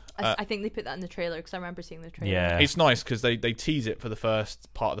 Yeah. I think they put that in the trailer, because I remember seeing the trailer. Yeah. It's nice because they tease it for the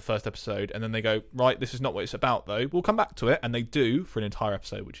first part of the first episode, and then they go, right, this is not what it's about, though. We'll come back to it, and they do for an entire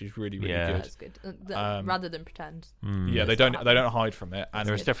episode, which is really, really good. That's good. Rather than pretend. Yeah, they don't hide from it, and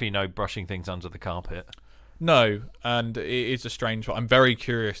There's definitely no brushing things under the carpet. no, and it is a strange one. I'm very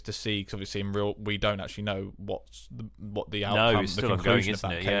curious to see, because obviously we don't actually know what the outcome, it's the still conclusion ongoing, of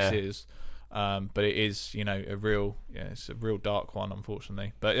that isn't it? case is. But it is, it's a real dark one,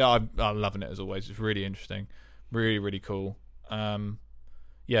 unfortunately. But yeah, I'm loving it as always. It's really interesting, really, really cool.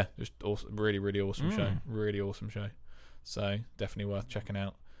 Just awesome, really, really awesome show, really awesome show. So definitely worth checking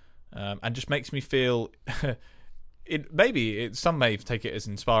out. And just makes me feel, some may take it as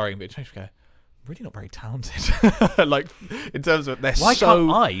inspiring, but it makes me go, really not very talented. Like, in terms of Why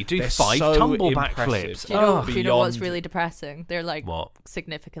can't I do 5 tumble back impressive. flips? Do you know what's Beyond- really depressing? They're like What?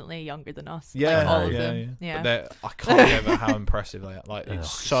 significantly younger than us. Yeah, like all of them. But I can't get over how impressive they are. Like,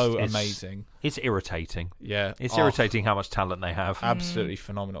 it's so amazing. It's irritating. Yeah, It's irritating how much talent they have. absolutely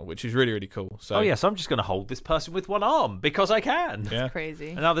phenomenal, which is really, really cool. So yes, I'm just going to hold this person with one arm because I can. yeah, Crazy.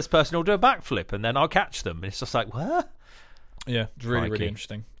 And now this person will do a backflip and then I'll catch them. And it's just like, what? yeah, it's really, Crikey. really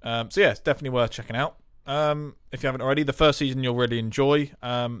interesting. It's definitely worth checking out. If you haven't already, the first season you'll really enjoy.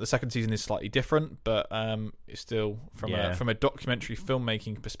 The second season is slightly different, but it's still from a documentary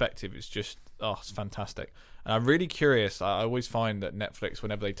filmmaking perspective, it's just it's fantastic. And I'm really curious. I always find that Netflix,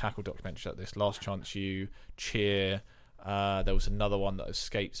 whenever they tackle documentaries like this, Last Chance U, Cheer, there was another one that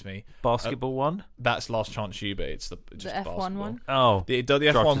escapes me. Basketball one? That's Last Chance U, but it's just the F1 basketball. one. Oh, The Drive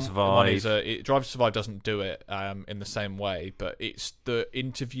to F1 one Survive. is Drive to Survive doesn't do it in the same way, but it's the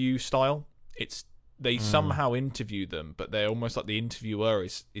interview style. They somehow interview them, but they're almost like the interviewer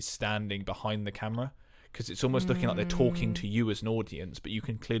is standing behind the camera, because it's almost looking like they're talking to you as an audience, but you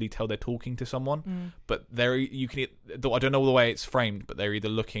can clearly tell they're talking to someone. But I don't know the way it's framed, but they're either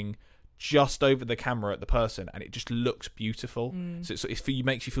looking just over the camera at the person, and it just looks beautiful. So it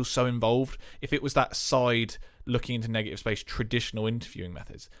makes you feel so involved. If it was that side looking into negative space, traditional interviewing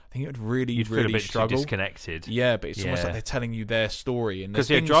methods, I think it would really, you'd really feel a bit struggle. disconnected. Yeah, but it's almost like they're telling you their story, and Because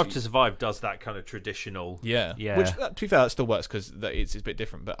Drive to Survive does that kind of traditional. yeah. Which, to be fair, that still works because it's a bit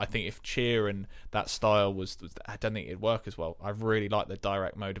different. But I think if Cheer and that style was, I don't think it'd work as well. I really like the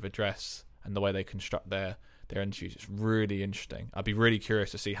direct mode of address and the way they construct their interviews. It's really interesting. I'd be really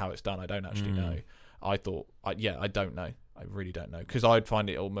curious to see how it's done. I don't actually know. I don't know. I really don't know, because I'd find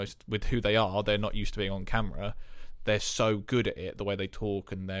it almost, with who they are, they're not used to being on camera. They're so good at it, the way they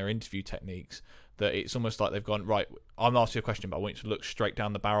talk and their interview techniques, that it's almost like they've gone, right, I'm asking you a question, but I want you to look straight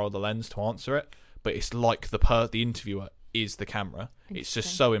down the barrel of the lens to answer it. But it's like the interviewer is the camera. It's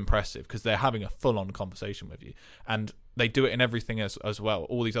just so impressive, because they're having a full-on conversation with you. And they do it in everything as well.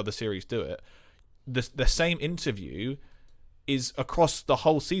 All these other series do it. The same interview is across the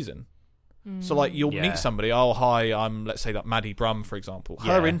whole season. So, like, you'll meet somebody, hi, I'm, let's say, like Maddie Brum, for example.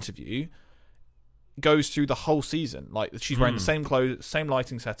 Her interview goes through the whole season. Like, she's wearing the same clothes, same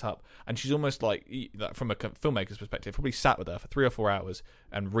lighting setup, and she's almost like, from a filmmaker's perspective, probably sat with her for 3 or 4 hours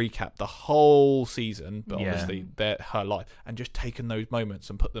and recapped the whole season, but obviously her life, and just taken those moments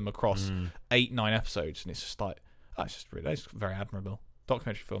and put them across 8-9 episodes. And it's just like, it's very admirable.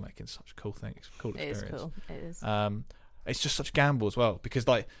 Documentary filmmaking is such a cool thing. It's a cool experience. It is cool. It is. It's just such a gamble as well, because,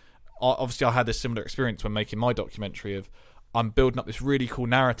 like, obviously I had this similar experience when making my documentary of, I'm building up this really cool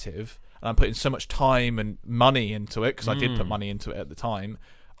narrative and I'm putting so much time and money into it, because I did put money into it at the time.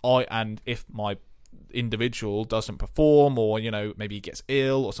 And if my individual doesn't perform, or maybe he gets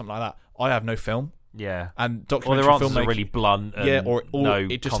ill or something like that, I have no film. Yeah. And Or documentary their answers filmmaking are really blunt. And or no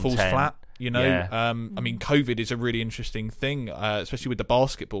it just content. falls flat. You know, Yeah. I mean, COVID is a really interesting thing, especially with the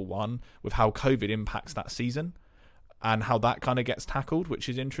basketball one, with how COVID impacts that season and how that kind of gets tackled, which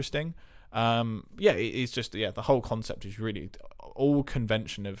is interesting. It's just the whole concept is really all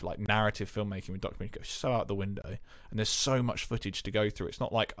convention of like narrative filmmaking with documentary goes so out the window, and there's so much footage to go through. It's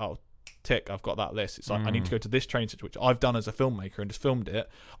not like, oh, tick, I've got that list. It's like I need to go to this train station, which I've done as a filmmaker and just filmed it.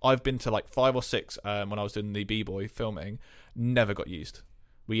 I've been to like 5 or 6 when I was doing the B-Boy filming, never got used.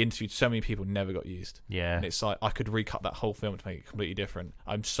 We interviewed so many people, never got used. Yeah. And it's like I could recut that whole film to make it completely different.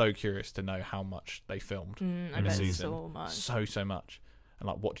 I'm so curious to know how much they filmed in I a bet season. so much. So much. And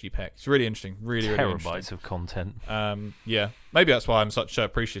like, what do you pick? It's really interesting. Really interesting. Terabytes of content. Yeah, maybe that's why I'm such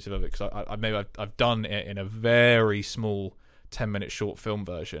appreciative of it, because I've done it in a very small 10-minute short film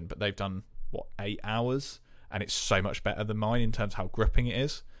version, but they've done 8 hours, and it's so much better than mine in terms of how gripping it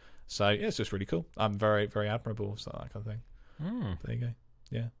is. So yeah, it's just really cool. I'm very, very admirable of that kind of thing. There you go.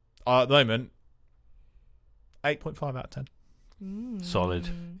 Yeah. At the moment, 8.5 out of 10. Solid.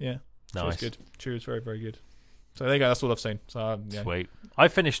 Yeah. Nice. Cheers, good. Cheers, very, very good. So there you go. That's all I've seen. So yeah. Sweet. I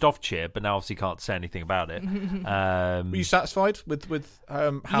finished off Cheer, but now obviously can't say anything about it. Were you satisfied with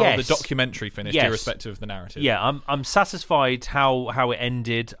how Yes. the documentary finished, Yes. irrespective of the narrative? Yeah, I'm satisfied how it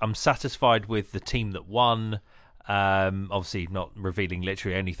ended. I'm satisfied with the team that won. Obviously, not revealing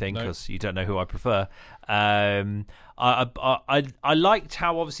literally anything because you don't know who I prefer. I liked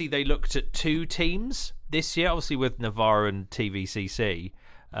how obviously they looked at 2 teams this year, obviously with Navarre and TVCC.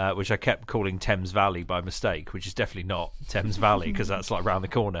 Which I kept calling Thames Valley by mistake, which is definitely not Thames Valley because that's like round the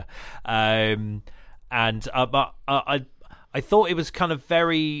corner. But I thought it was kind of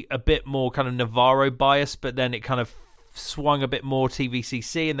a bit more kind of Navarro bias, but then it kind of swung a bit more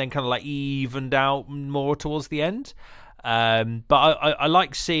TVCC and then kind of like evened out more towards the end. But I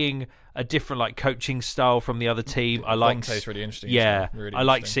like seeing a different like coaching style from the other team. I like Vontae's really interesting. Yeah, really I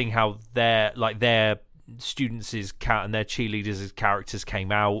like interesting. seeing how their students' and their cheerleaders' characters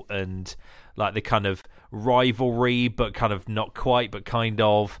came out, and like the kind of rivalry, but kind of not quite, but kind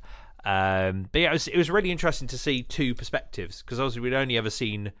of. But yeah, it was really interesting to see 2 perspectives, because obviously we'd only ever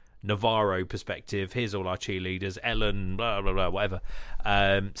seen Navarro perspective. Here's all our cheerleaders, Ellen, blah blah blah, whatever.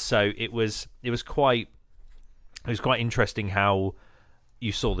 So it was quite interesting how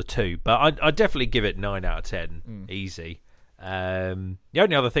you saw the 2. But I'd definitely give it 9 out of 10, easy. The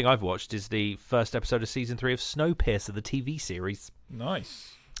only other thing I've watched is the first episode of season 3 of Snowpiercer, the TV series.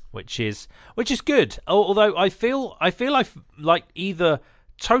 Nice. Which is good. Although I feel I've like either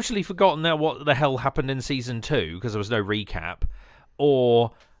totally forgotten now what the hell happened in season 2 because there was no recap,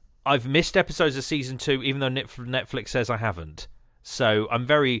 or I've missed episodes of season 2 even though Netflix says I haven't. So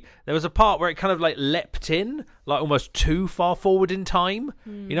there was a part where it kind of like leapt in, like almost too far forward in time.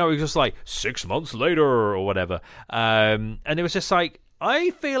 You know, it was just like 6 months later or whatever. And it was just like,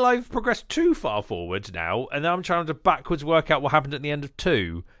 I feel I've progressed too far forward now, and then I'm trying to backwards work out what happened at the end of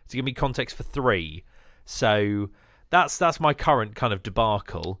 2 to give me context for 3. So that's my current kind of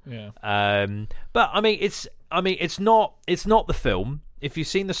debacle. Yeah. But I mean, it's not the film. If you've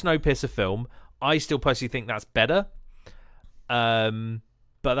seen the Snowpiercer film, I still personally think that's better.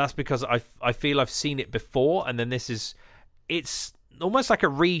 But that's because I feel I've seen it before, and then it's almost like a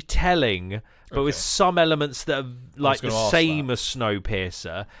retelling, but with some elements that are like the same as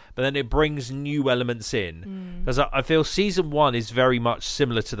Snowpiercer, but then it brings new elements in. Because I feel season 1 is very much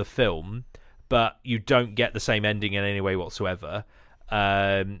similar to the film, but you don't get the same ending in any way whatsoever.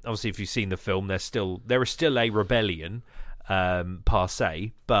 Obviously, if you've seen the film, there is still a rebellion, per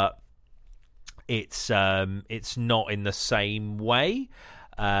se, but it's not in the same way.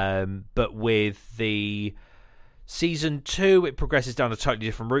 But with the season 2, it progresses down a totally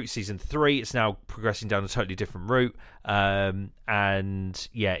different route. Season 3, it's now progressing down a totally different route. And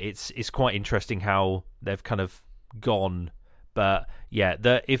yeah, it's quite interesting how they've kind of gone. But yeah,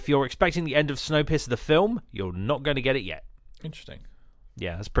 if you're expecting the end of Snowpiercer the film, you're not going to get it yet. Interesting.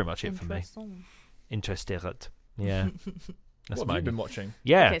 Yeah, that's pretty much it for me. Interested. Yeah. What have you been watching?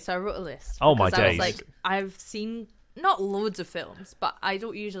 Yeah. Okay, so I wrote a list. Oh my because I was days. like, I've seen not loads of films, but I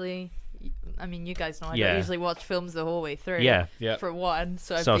don't usually. I mean, you guys know I don't usually watch films the whole way through. Yeah. For one,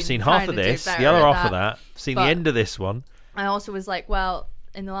 so I've seen half of this, the other half of that. I've seen the end of this one. I also was like, well,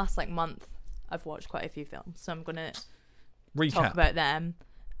 in the last month, I've watched quite a few films, so I'm gonna talk about them.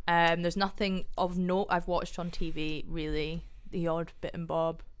 There's nothing of note I've watched on TV really. The odd bit and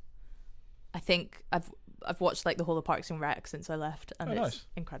bob. I think I've watched like the whole of Parks and Rec since I left, and it's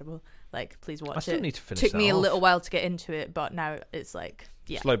incredible. Like, please watch it. I still need to finish. Took me a little while to get into it, but now it's like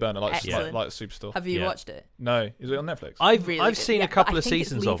slow burner, like Superstore. Have you watched it? No, is it on Netflix? I've seen a couple of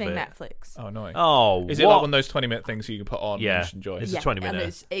seasons of it. Netflix. Oh no! Oh, is it like one of those 20-minute things you can put on and just enjoy? It's a 20-minute.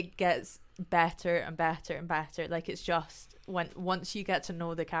 And it gets better and better and better. Like, it's just once you get to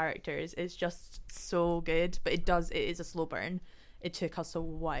know the characters, it's just so good. But it is a slow burn. It took us a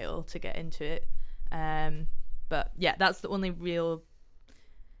while to get into it. But yeah, that's the only real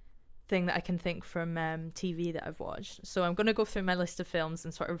thing that I can think from TV that I've watched. So I'm going to go through my list of films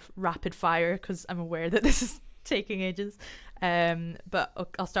and sort of rapid fire, because I'm aware that this is taking ages. But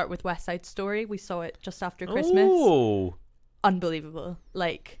I'll start with West Side Story. We saw it just after Christmas. Ooh. Unbelievable.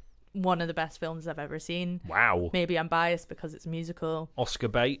 Like, one of the best films I've ever seen. Wow. Maybe I'm biased because it's a musical. Oscar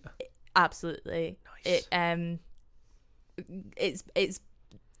bait. Absolutely. Nice. It's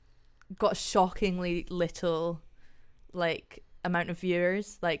got shockingly little, like, amount of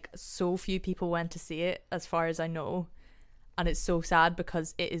viewers. Like, so few people went to see it, as far as I know, and it's so sad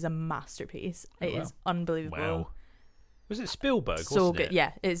because it is a masterpiece. It is unbelievable. Wow. Was it Spielberg? So wasn't good. it?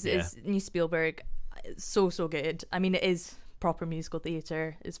 Yeah, it's new Spielberg. It's so good. I mean, it is proper musical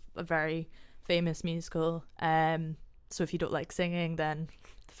theatre. It's a very famous musical. So if you don't like singing, then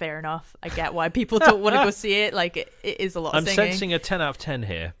fair enough. I get why people don't want to go see it. Like, it is a lot of singing. I'm sensing a 10 out of 10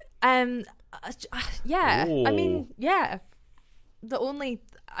 here. Yeah. Ooh. I mean, yeah. The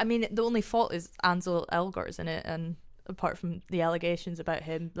only fault is Ansel Elgort's in it, and apart from the allegations about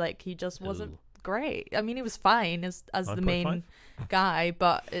him, like, he just wasn't great. I mean, he was fine as the main guy,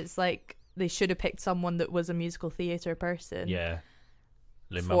 but it's like they should have picked someone that was a musical theatre person. Yeah.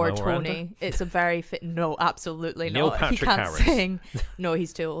 For Tony. It's a very fit. No, absolutely Neil not. Patrick He can't Harris. sing. No,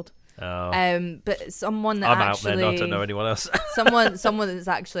 he's too old. Oh. But someone that I'm actually, out then. I don't know anyone else. someone that's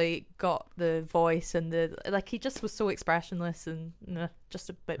actually got the voice and the, like, he just was so expressionless and just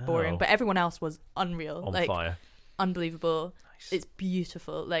a bit boring. Oh. But everyone else was unreal. On like, fire. Unbelievable. Nice. It's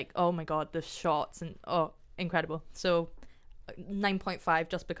beautiful. Like, oh my god, the shots and incredible. So 9.5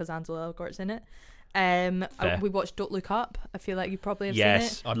 just because Ansel Elgort's in it. We watched Don't Look Up. I feel like you probably have seen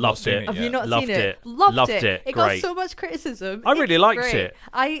it. I've loved seen it. it. Have Yeah. you not Loved seen it. it? Loved it. it. It Great. got so much criticism. I really It's liked great. it.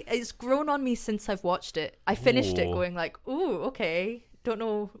 It's grown on me since I've watched it. I finished it Ooh. going like, ooh, okay. Don't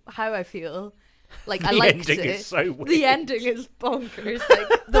know how I feel. Like, I The liked ending it. is so weird. The ending is bonkers.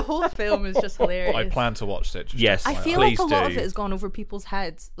 Like, the whole film is just hilarious. I plan to watch it. Yes. I feel Please like a lot do. of it has gone over people's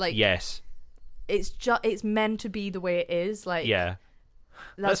heads. Like, Yes. it's meant to be the way it is. Like, Yeah.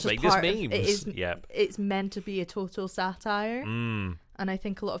 that's Let's just make this part of memes. it. Is, Yep. It's meant to be a total satire, Mm. and I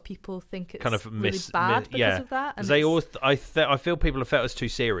think a lot of people think it's Kind of really bad because of that. And They it's- all. I feel people have felt it's too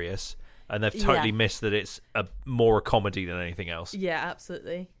serious, and they've totally Yeah. missed that it's more a comedy than anything else. Yeah,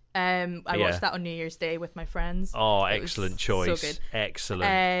 absolutely. I Yeah. watched that on New Year's Day with my friends. Oh, It was excellent so choice. good.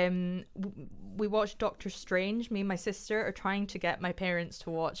 Excellent. We watched Doctor Strange. Me and my sister are trying to get my parents to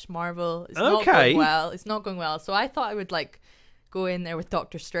watch Marvel. It's Okay. not going well. It's not going well. So I thought I would, like, go in there with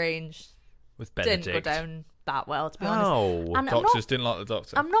Doctor Strange. With Benedict. Didn't go down that well, to be honest. Oh. And Doctors didn't like the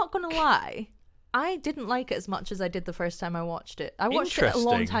Doctor. I'm not gonna lie, I didn't like it as much as I did the first time I watched it. I watched it a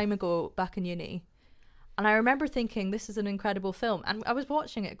long Interesting. time ago back in uni, and I remember thinking this is an incredible film, and I was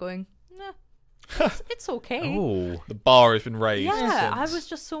watching it going, nah, it's okay. Oh. The bar has been raised. Yeah, I since. was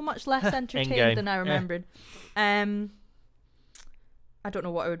just so much less entertained Endgame. than I Yeah. remembered. I don't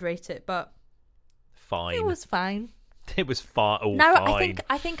know what I would rate it, but Fine. it was fine. It was fine. Oh, Now fine.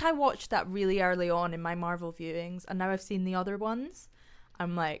 I think I watched that really early on in my Marvel viewings, and now I've seen the other ones.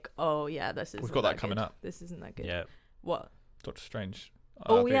 I'm like, oh yeah, this is. We've got that coming up. This isn't that good. Yeah. What? Doctor Strange.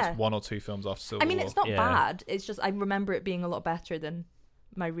 Oh, I think yeah. it's 1 or 2 films after Civil I mean, War. it's not Yeah. bad. It's just I remember it being a lot better than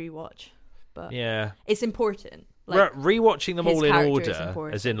my rewatch. But Yeah. it's important. Like, Rewatching them his all in character is order,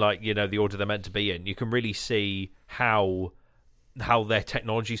 important. as in, like, you know, the order they're meant to be in, you can really see how their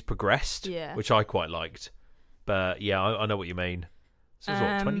technology's progressed, Yeah. which I quite liked. But yeah, I know what you mean. So it's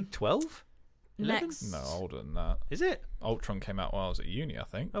what, 2012? 11? next. No, older than that. Is it? Ultron came out while I was at uni, I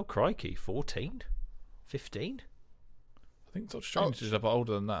think. Oh, crikey. 14? 15? I think Doctor Strange is a bit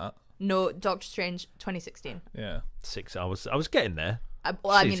older than that. No, Doctor Strange 2016. Yeah. 6. I was getting there. I Just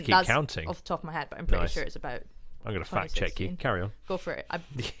need mean, to keep that's counting. off the top of my head, but I'm pretty Nice. sure it's about. I'm going to fact check you. 2016. Carry on. Go for it.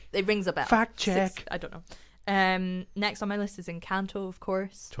 It rings a bell. Fact check. I don't know. Next on my list is Encanto, of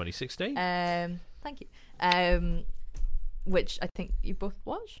course. 2016? Thank you. Which I think you both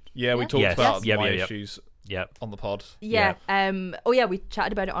watched. Yeah, we Yeah? talked Yes. about Yep, my yep, yep. issues Yep. on the pod. Yeah. Oh yeah, we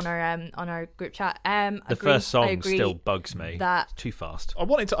chatted about it on our group chat. The first song still bugs me. that It's too fast.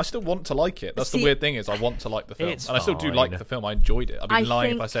 I still want to like it. That's See- the weird thing is I want to like the film. It's And I still do fine. like the film. I enjoyed it. I'd be I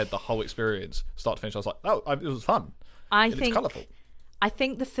lying if think- I said the whole experience, start to finish, I was like, oh, it was fun. I It looks think colourful. I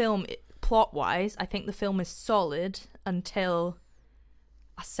think the film, plot wise, I think the film is solid until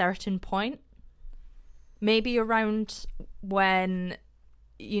a certain point. Maybe around when,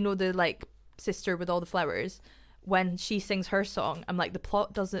 you know, the like sister with all the flowers, when she sings her song, I'm like, the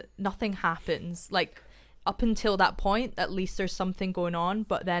plot doesn't, nothing happens. Like, up until that point, at least there's something going on,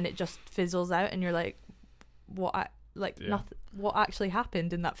 but then it just fizzles out, and you're like, nothing. What actually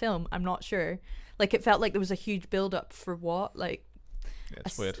happened in that film? I'm not sure. Like, it felt like there was a huge build up for what. Like,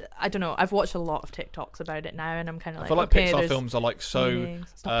 it's weird. I don't know. I've watched a lot of TikToks about it now, and I'm kind of I like, feel like okay, Pixar films are like so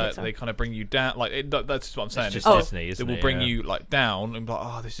Pixar. they kind of bring you down. Like that's what I'm saying. It's It's just Disney, isn't it it? will bring Yeah. you like down and be like,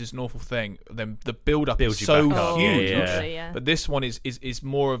 oh, this is an awful thing. Then the build up Builds is you so back up. huge. Yeah. But this one is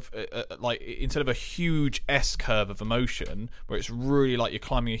more of like, instead of a huge S curve of emotion where it's really like you're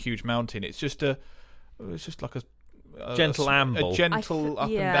climbing a huge mountain, it's just like a Gentle amble. a gentle up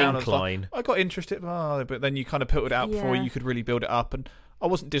yeah. and down. It's like, Incline. I got interested, but then you kind of put it out before Yeah. you could really build it up, and I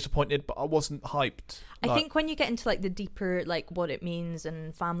wasn't disappointed, but I wasn't hyped. I think when you get into like the deeper, like what it means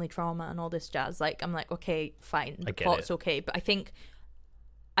and family trauma and all this jazz, like I'm like, okay, fine, the get plot's it. okay, but I think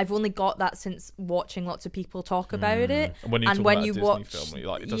I've only got that since watching lots of people talk about it. And when you and talk when about you a Disney watch, film, you're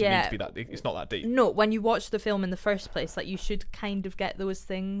like, it doesn't need to be that. It's not that deep. No, when you watch the film in the first place, like you should kind of get those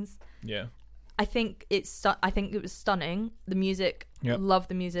things. Yeah. I think it was stunning. The music, Yep. love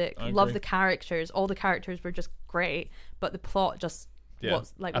the music, I love agree. the characters. All the characters were just great, but the plot just Yeah.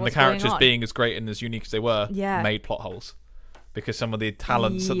 what's and the what's characters going on? being as great and as unique as they were Yeah. made plot holes. Because some of the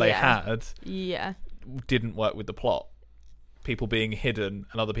talents that they Yeah. had Yeah. didn't work with the plot. People being hidden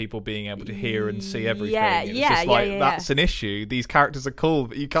and other people being able to hear and see everything. Yeah, It's yeah, just like, yeah. that's an issue. These characters are cool,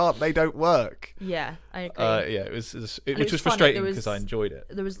 but they don't work. Yeah, I agree. Yeah, it was And which it was was funny, frustrating there because was- I enjoyed it.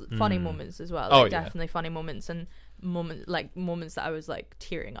 There was funny moments as well. Oh, Like, yeah. definitely funny moments, and moments that I was like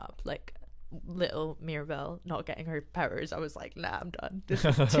tearing up, like little Mirabelle not getting her powers. I was like, nah, I'm done. This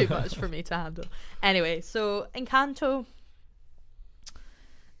is too much for me to handle. Anyway, so Encanto,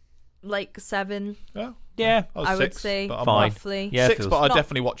 like 7, Yeah. I was I would 6, say, but I'm Fine. roughly. Yeah, 6, but I'd Not-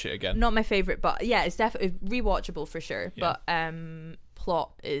 definitely watch it again. Not my favorite, but yeah, it's definitely rewatchable for sure. Yeah. But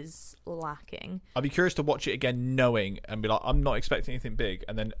plot is lacking. I'd be curious to watch it again, knowing and be like, I'm not expecting anything big,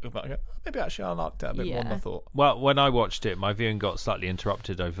 and then maybe actually I liked it a bit more than I Yeah. thought. Well, when I watched it, my viewing got slightly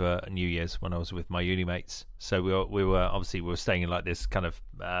interrupted over New Year's when I was with my uni mates. So we were staying in like this kind of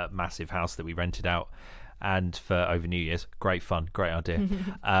massive house that we rented out, and for over New Year's, great fun, great idea.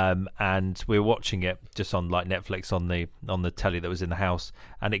 And we were watching it just on like Netflix on the telly that was in the house,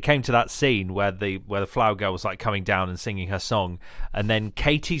 and it came to that scene where the flower girl was like coming down and singing her song, and then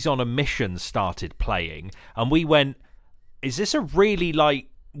Katie's on a Mission started playing, and we went, is this a really like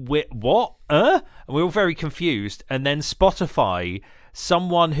what? And we were all very confused. And then Spotify,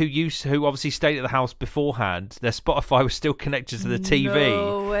 someone who obviously stayed at the house beforehand, their Spotify was still connected to the TV.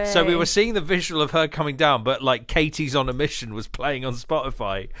 No way. So we were seeing the visual of her coming down, but like Katie's on a Mission was playing on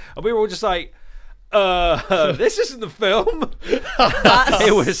Spotify, and we were all just like, this isn't the film. That's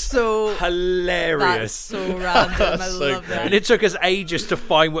It was so That's hilarious. so random. I So love great. that. And it took us ages to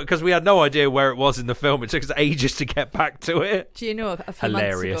find because we had no idea where it was in the film. It took us ages to get back to it. Do you know a few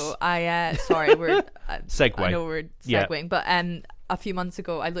Hilarious. months ago? I sorry, we're Segue. I know we're Yeah. segueing, but a few months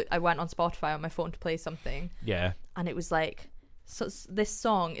ago, I went on Spotify on my phone to play something, Yeah. and it was like, so this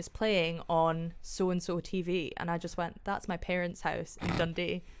song is playing on so and so TV, and I just went, that's my parents' house in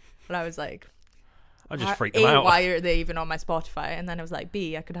Dundee, and I was like, I just freaked them out. why are they even on my Spotify? And then I was like,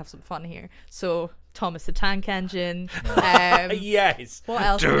 B, I could have some fun here. So Thomas the Tank Engine. Yes. What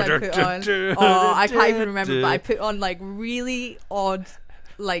else did I put on? Oh, I can't even remember, but I put on like really odd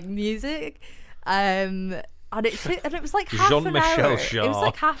like music. And it was like half an Jean-Michel hour. Jarre. It was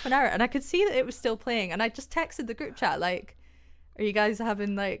like half an hour, and I could see that it was still playing. And I just texted the group chat like, "Are you guys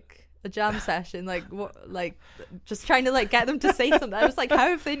having like a jam session? Like what? Like just trying to like get them to say something." I was like, "How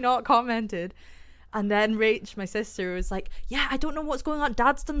have they not commented?" And then Rach, my sister, was like, "Yeah, I don't know what's going on.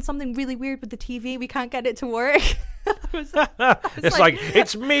 Dad's done something really weird with the TV. We can't get it to work." It's like,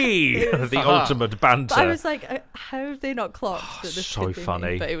 it's me, the ultimate banter. But I was like, how have they not clocked that this So could be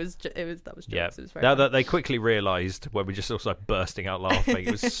funny. me? But that was jokes. Yeah. It was very Now funny. that they quickly realised when we just all started bursting out laughing.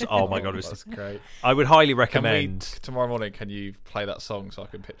 It was oh my god, it That's was. great. I would highly Can we, recommend. tomorrow morning, can you play that song so I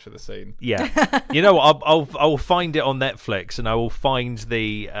can picture the scene? Yeah, you know what? I'll find it on Netflix, and I will find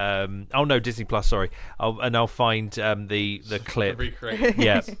the Disney Plus. Sorry, I'll find the clip. Recreate.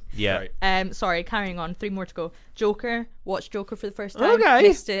 Yeah. Great. Sorry, carrying on. 3 more to go. Joker. Watched Joker for the first time. Okay.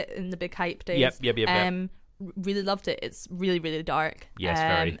 Missed it in the big hype days. Yep. Really loved it. It's really, really dark. Yes,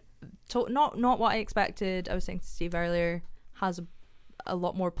 very. Not what I expected. I was saying to Steve earlier, has a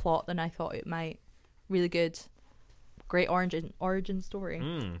lot more plot than I thought it might. Really good. Great origin story.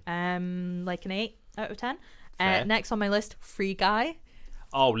 Mm. Like an 8 out of 10. Fair. Next on my list, Free Guy.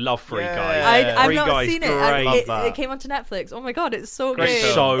 Oh, love Free Yeah. Guy. I've Free not Guy's seen it. great. And that. it came onto Netflix. Oh my god, it's so Great good.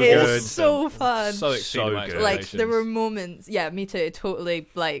 film. So it's good. so fun. So exceeding my So good. Like expectations. there were moments. Yeah, me too. It totally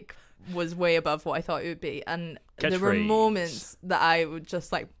like was way above what I thought it would be, and there were Catchphrase. moments that I would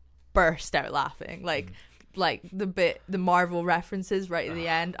just like burst out laughing. Like the Marvel references right at the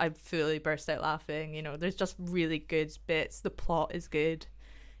end, I fully burst out laughing. You know, there's just really good bits. The plot is good.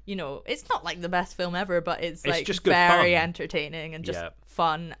 You know, it's not like the best film ever, but it's like just good very fun. entertaining and just Yeah.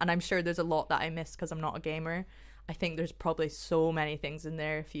 fun. And I'm sure there's a lot that I missed because I'm not a gamer. I think there's probably so many things in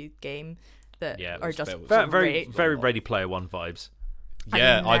there if you game that Yeah, are just there was Very, great. very Ready Player One vibes,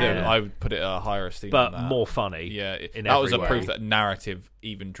 Yeah, I know. do. I would put it at a higher esteem but than that. more funny. Yeah, in that was a every proof way. that narrative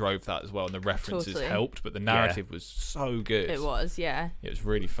even drove that as well, and the references Totally. helped. But the narrative was so good. It was, yeah. It was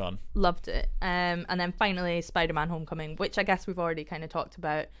really fun. Loved it. And then finally Spider-Man Homecoming, which I guess we've already kind of talked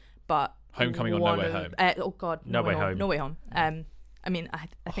about, but Homecoming or No one Way of- Home? Oh god, No Way Home. No Way Home. I mean,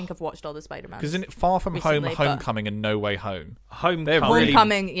 I think I've watched all the Spider-Man. Because isn't it Far From Recently, Home, but- Homecoming, and No Way Home? Homecoming. They're really-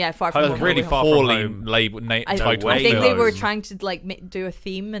 Homecoming, yeah, Far From Those Home. are really No Way Home. Far From poorly Home. labeled I title think they Home. were trying to like do a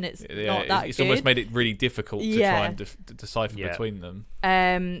theme, and it's not that it's good. almost made it really difficult to Yeah. try and decipher Yeah. between them.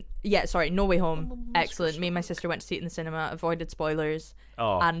 Yeah, sorry, No Way Home, excellent. Me and my sister went to see it in the cinema, avoided spoilers,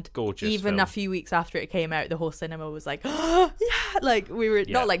 Oh, and gorgeous. even film. a few weeks after it came out, the whole cinema was like, yeah, like we were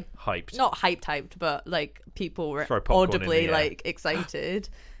Yeah, not like hyped. not hyped, but like people were Throw popcorn in audibly the air. like excited.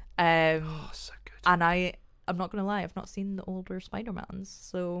 Oh, so good. And I'm not gonna lie, I've not seen the older Spider-Mans,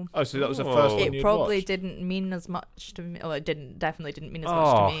 so Oh, so that was the Whoa. first one it you'd probably watched? didn't mean as much to me. Oh, it definitely didn't mean as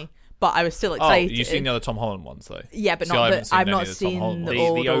much Oh. to me. But I was still Oh, excited. you've seen the other Tom Holland ones though. Yeah, but See, I not. haven't seen I've any not of the Tom seen Holland the ones.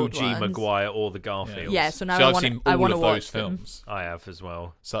 old The OG ones. Maguire or the Garfield. Yeah, so now See, I I've want seen to. I all want to of watch those them. films, I have as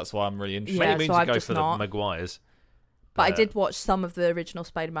well. so that's why I'm really interested. Yeah, Many means so I've to go just for not. the Maguires. But I did watch some of the original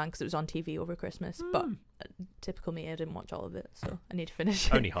Spider-Man because it was on TV over Christmas. But typical me, I didn't watch all of it, so I need to finish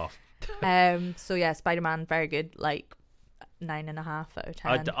it. Only half. So yeah, Spider-Man, very good. Like 9.5 out of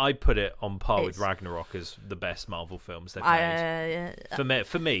 10. I put it on par with It's- Ragnarok as the best Marvel films they've made.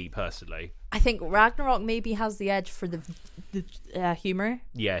 For me personally, I think Ragnarok maybe has the edge for the humor.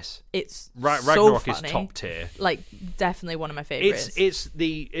 yes. It's Ragnarok so is funny. top tier. Like definitely one of my favorites. It's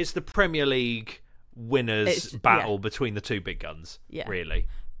the Premier League winners It's- battle yeah. between the two big guns. Yeah. Really,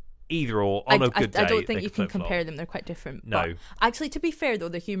 either or on a good day. I don't think they you can flip-flop. compare them. They're quite different. No. But actually, to be fair though,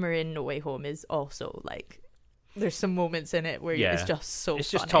 the humor in No Way Home is also like there's some moments in it where Yeah. it's just so.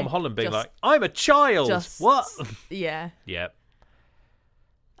 It's just funny. Tom Holland being Just- like, "I'm a child." just- What? Yeah. Yeah.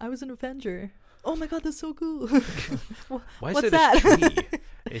 I was an Avenger. Oh my god, that's so cool. Why is What's it that?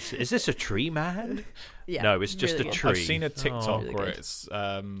 a tree? Is this a tree man? Yeah. No, it's just really a good. tree. I've seen a TikTok Oh. Really where good. it's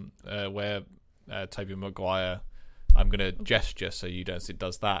where Tobey Maguire. I'm gonna gesture so you don't see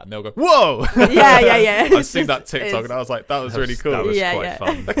does that, and they'll go, "Whoa!" Yeah. I've seen that TikTok, and I was like, "That was really cool." That was Yeah, quite yeah.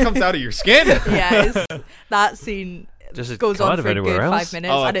 fun. That comes out of your skin. Yeah, that scene Does it goes kind on of for a anywhere good else? 5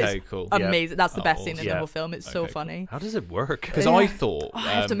 minutes, Oh, and okay, it's cool. Yeah. amazing. That's the Oh, best scene in awesome. the Yeah. whole film. It's so Okay, cool. funny. How does it work? Because Yeah. I thought, I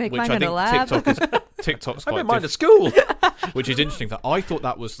have to make which mine I in think a lab. TikTok's I quite don't mind a diff- school. which is interesting. That I thought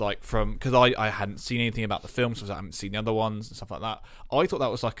that was like from because I hadn't seen anything about the film, so I hadn't seen the other ones and stuff like that. I thought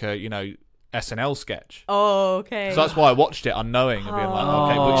that was like a SNL sketch. Oh, okay. So that's why I watched it unknowing and being like,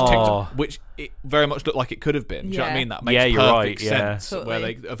 okay, which Oh. TikTok, which it very much looked like it could have been. Do you know what I Yeah. mean? That makes Yeah, you're perfect right, yeah. sense. Where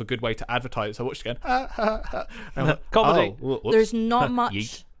Totally. they of a good way to advertise. So I watched it again. And I'm like, Comedy. oh, whoops. There's not much.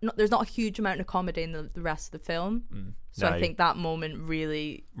 Yeet. There's not a huge amount of comedy in the rest of the film. So No. I think that moment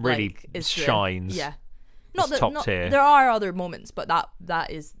really like, is the- shines. yeah. Not It's that top not, tier. there are other moments, but that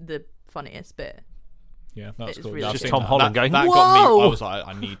is the funniest bit. Yeah, that's It's cool. really Yeah, I've good. seen Tom that. Holland that, going, that got me. "Whoa!" I was like,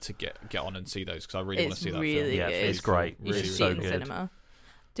 I need to get on and see those because I really want It's to see that really film. Yeah, good. it's great. You should It's see so it in good. cinema.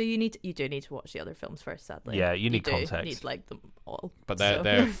 You do need to watch the other films first, sadly. Yeah, you need do context. need like them all. But so.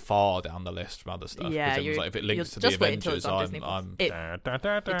 they're far down the list from other stuff. Yeah, because it was you're- like if it links you'll to the just wait until Avengers, it's on Disney Plus. I'm It- I've does.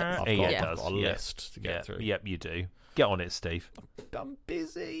 I've got, yeah, Yeah. it I've does. got a Yeah. list to get Yeah. through. Yep, you do. Get on it, Steve. I'm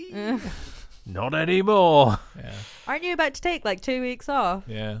busy. Not anymore. Yeah, Aren't you about to take like 2 weeks off?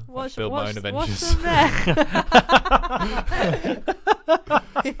 yeah. What's, build my own what's Avengers. from there?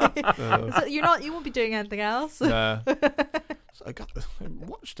 So you won't be doing anything else. So I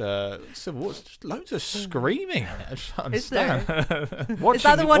watched Civil War. Just loads of screaming. I just don't Is there? understand. Is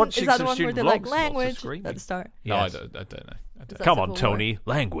that the one? Watching Is that the some one where student they're like vlogs, lots of language screaming. at the start? No, Yes. I don't know. I don't that Come on, Civil War? Tony.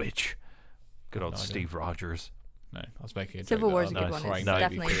 Language. Good old No idea. Steve Rogers. No, I was making a Civil joke. War's that a good I'm one. trying It's to maybe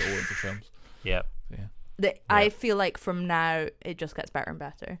definitely- put it all into films. Yep. I feel like from now it just gets better and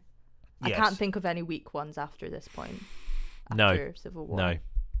better. I Yes. can't think of any weak ones after this point. No. After Civil War. No.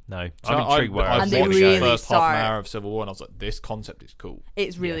 So I'm intrigued where I And else they it's watched gonna really go. the first half start- an hour of Civil War, and I was like, "This concept is cool."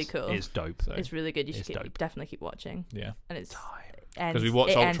 It's really Yes, cool. It's dope. So It's really good. You should It's dope. definitely keep watching. yeah, And it's Because we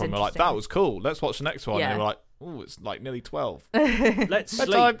watched Ultron, and we're like, that was cool. Let's watch the next one. Yeah. And we're like, oh, it's like nearly 12. Let's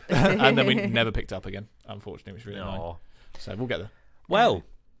Bedtime. sleep. And then we never picked up again, unfortunately, which is really annoying. Aw. So we'll get there. Well,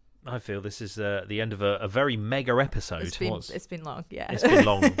 I feel this is the end of a very mega episode. It's been long, yeah. It's been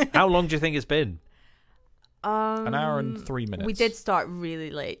long. How long do you think it's been? An hour and 3 minutes. We did start really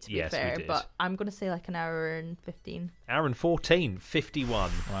late, to be Yes, we fair, did. but I'm going to say like an hour and 15. Hour and 14,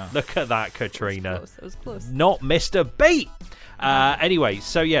 51. Wow. Look at that, Katrina. It was close. Not Mr. Beat. Anyway,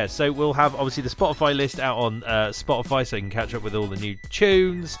 so we'll have obviously the Spotify list out on Spotify, so you can catch up with all the new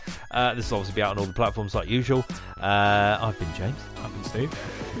tunes. This will obviously be out on all the platforms like usual. I've been James. I've been Steve.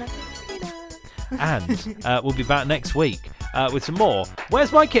 And we'll be back next week with some more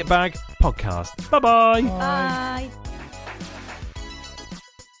Where's My Kit Bag podcast. Bye-bye. Bye.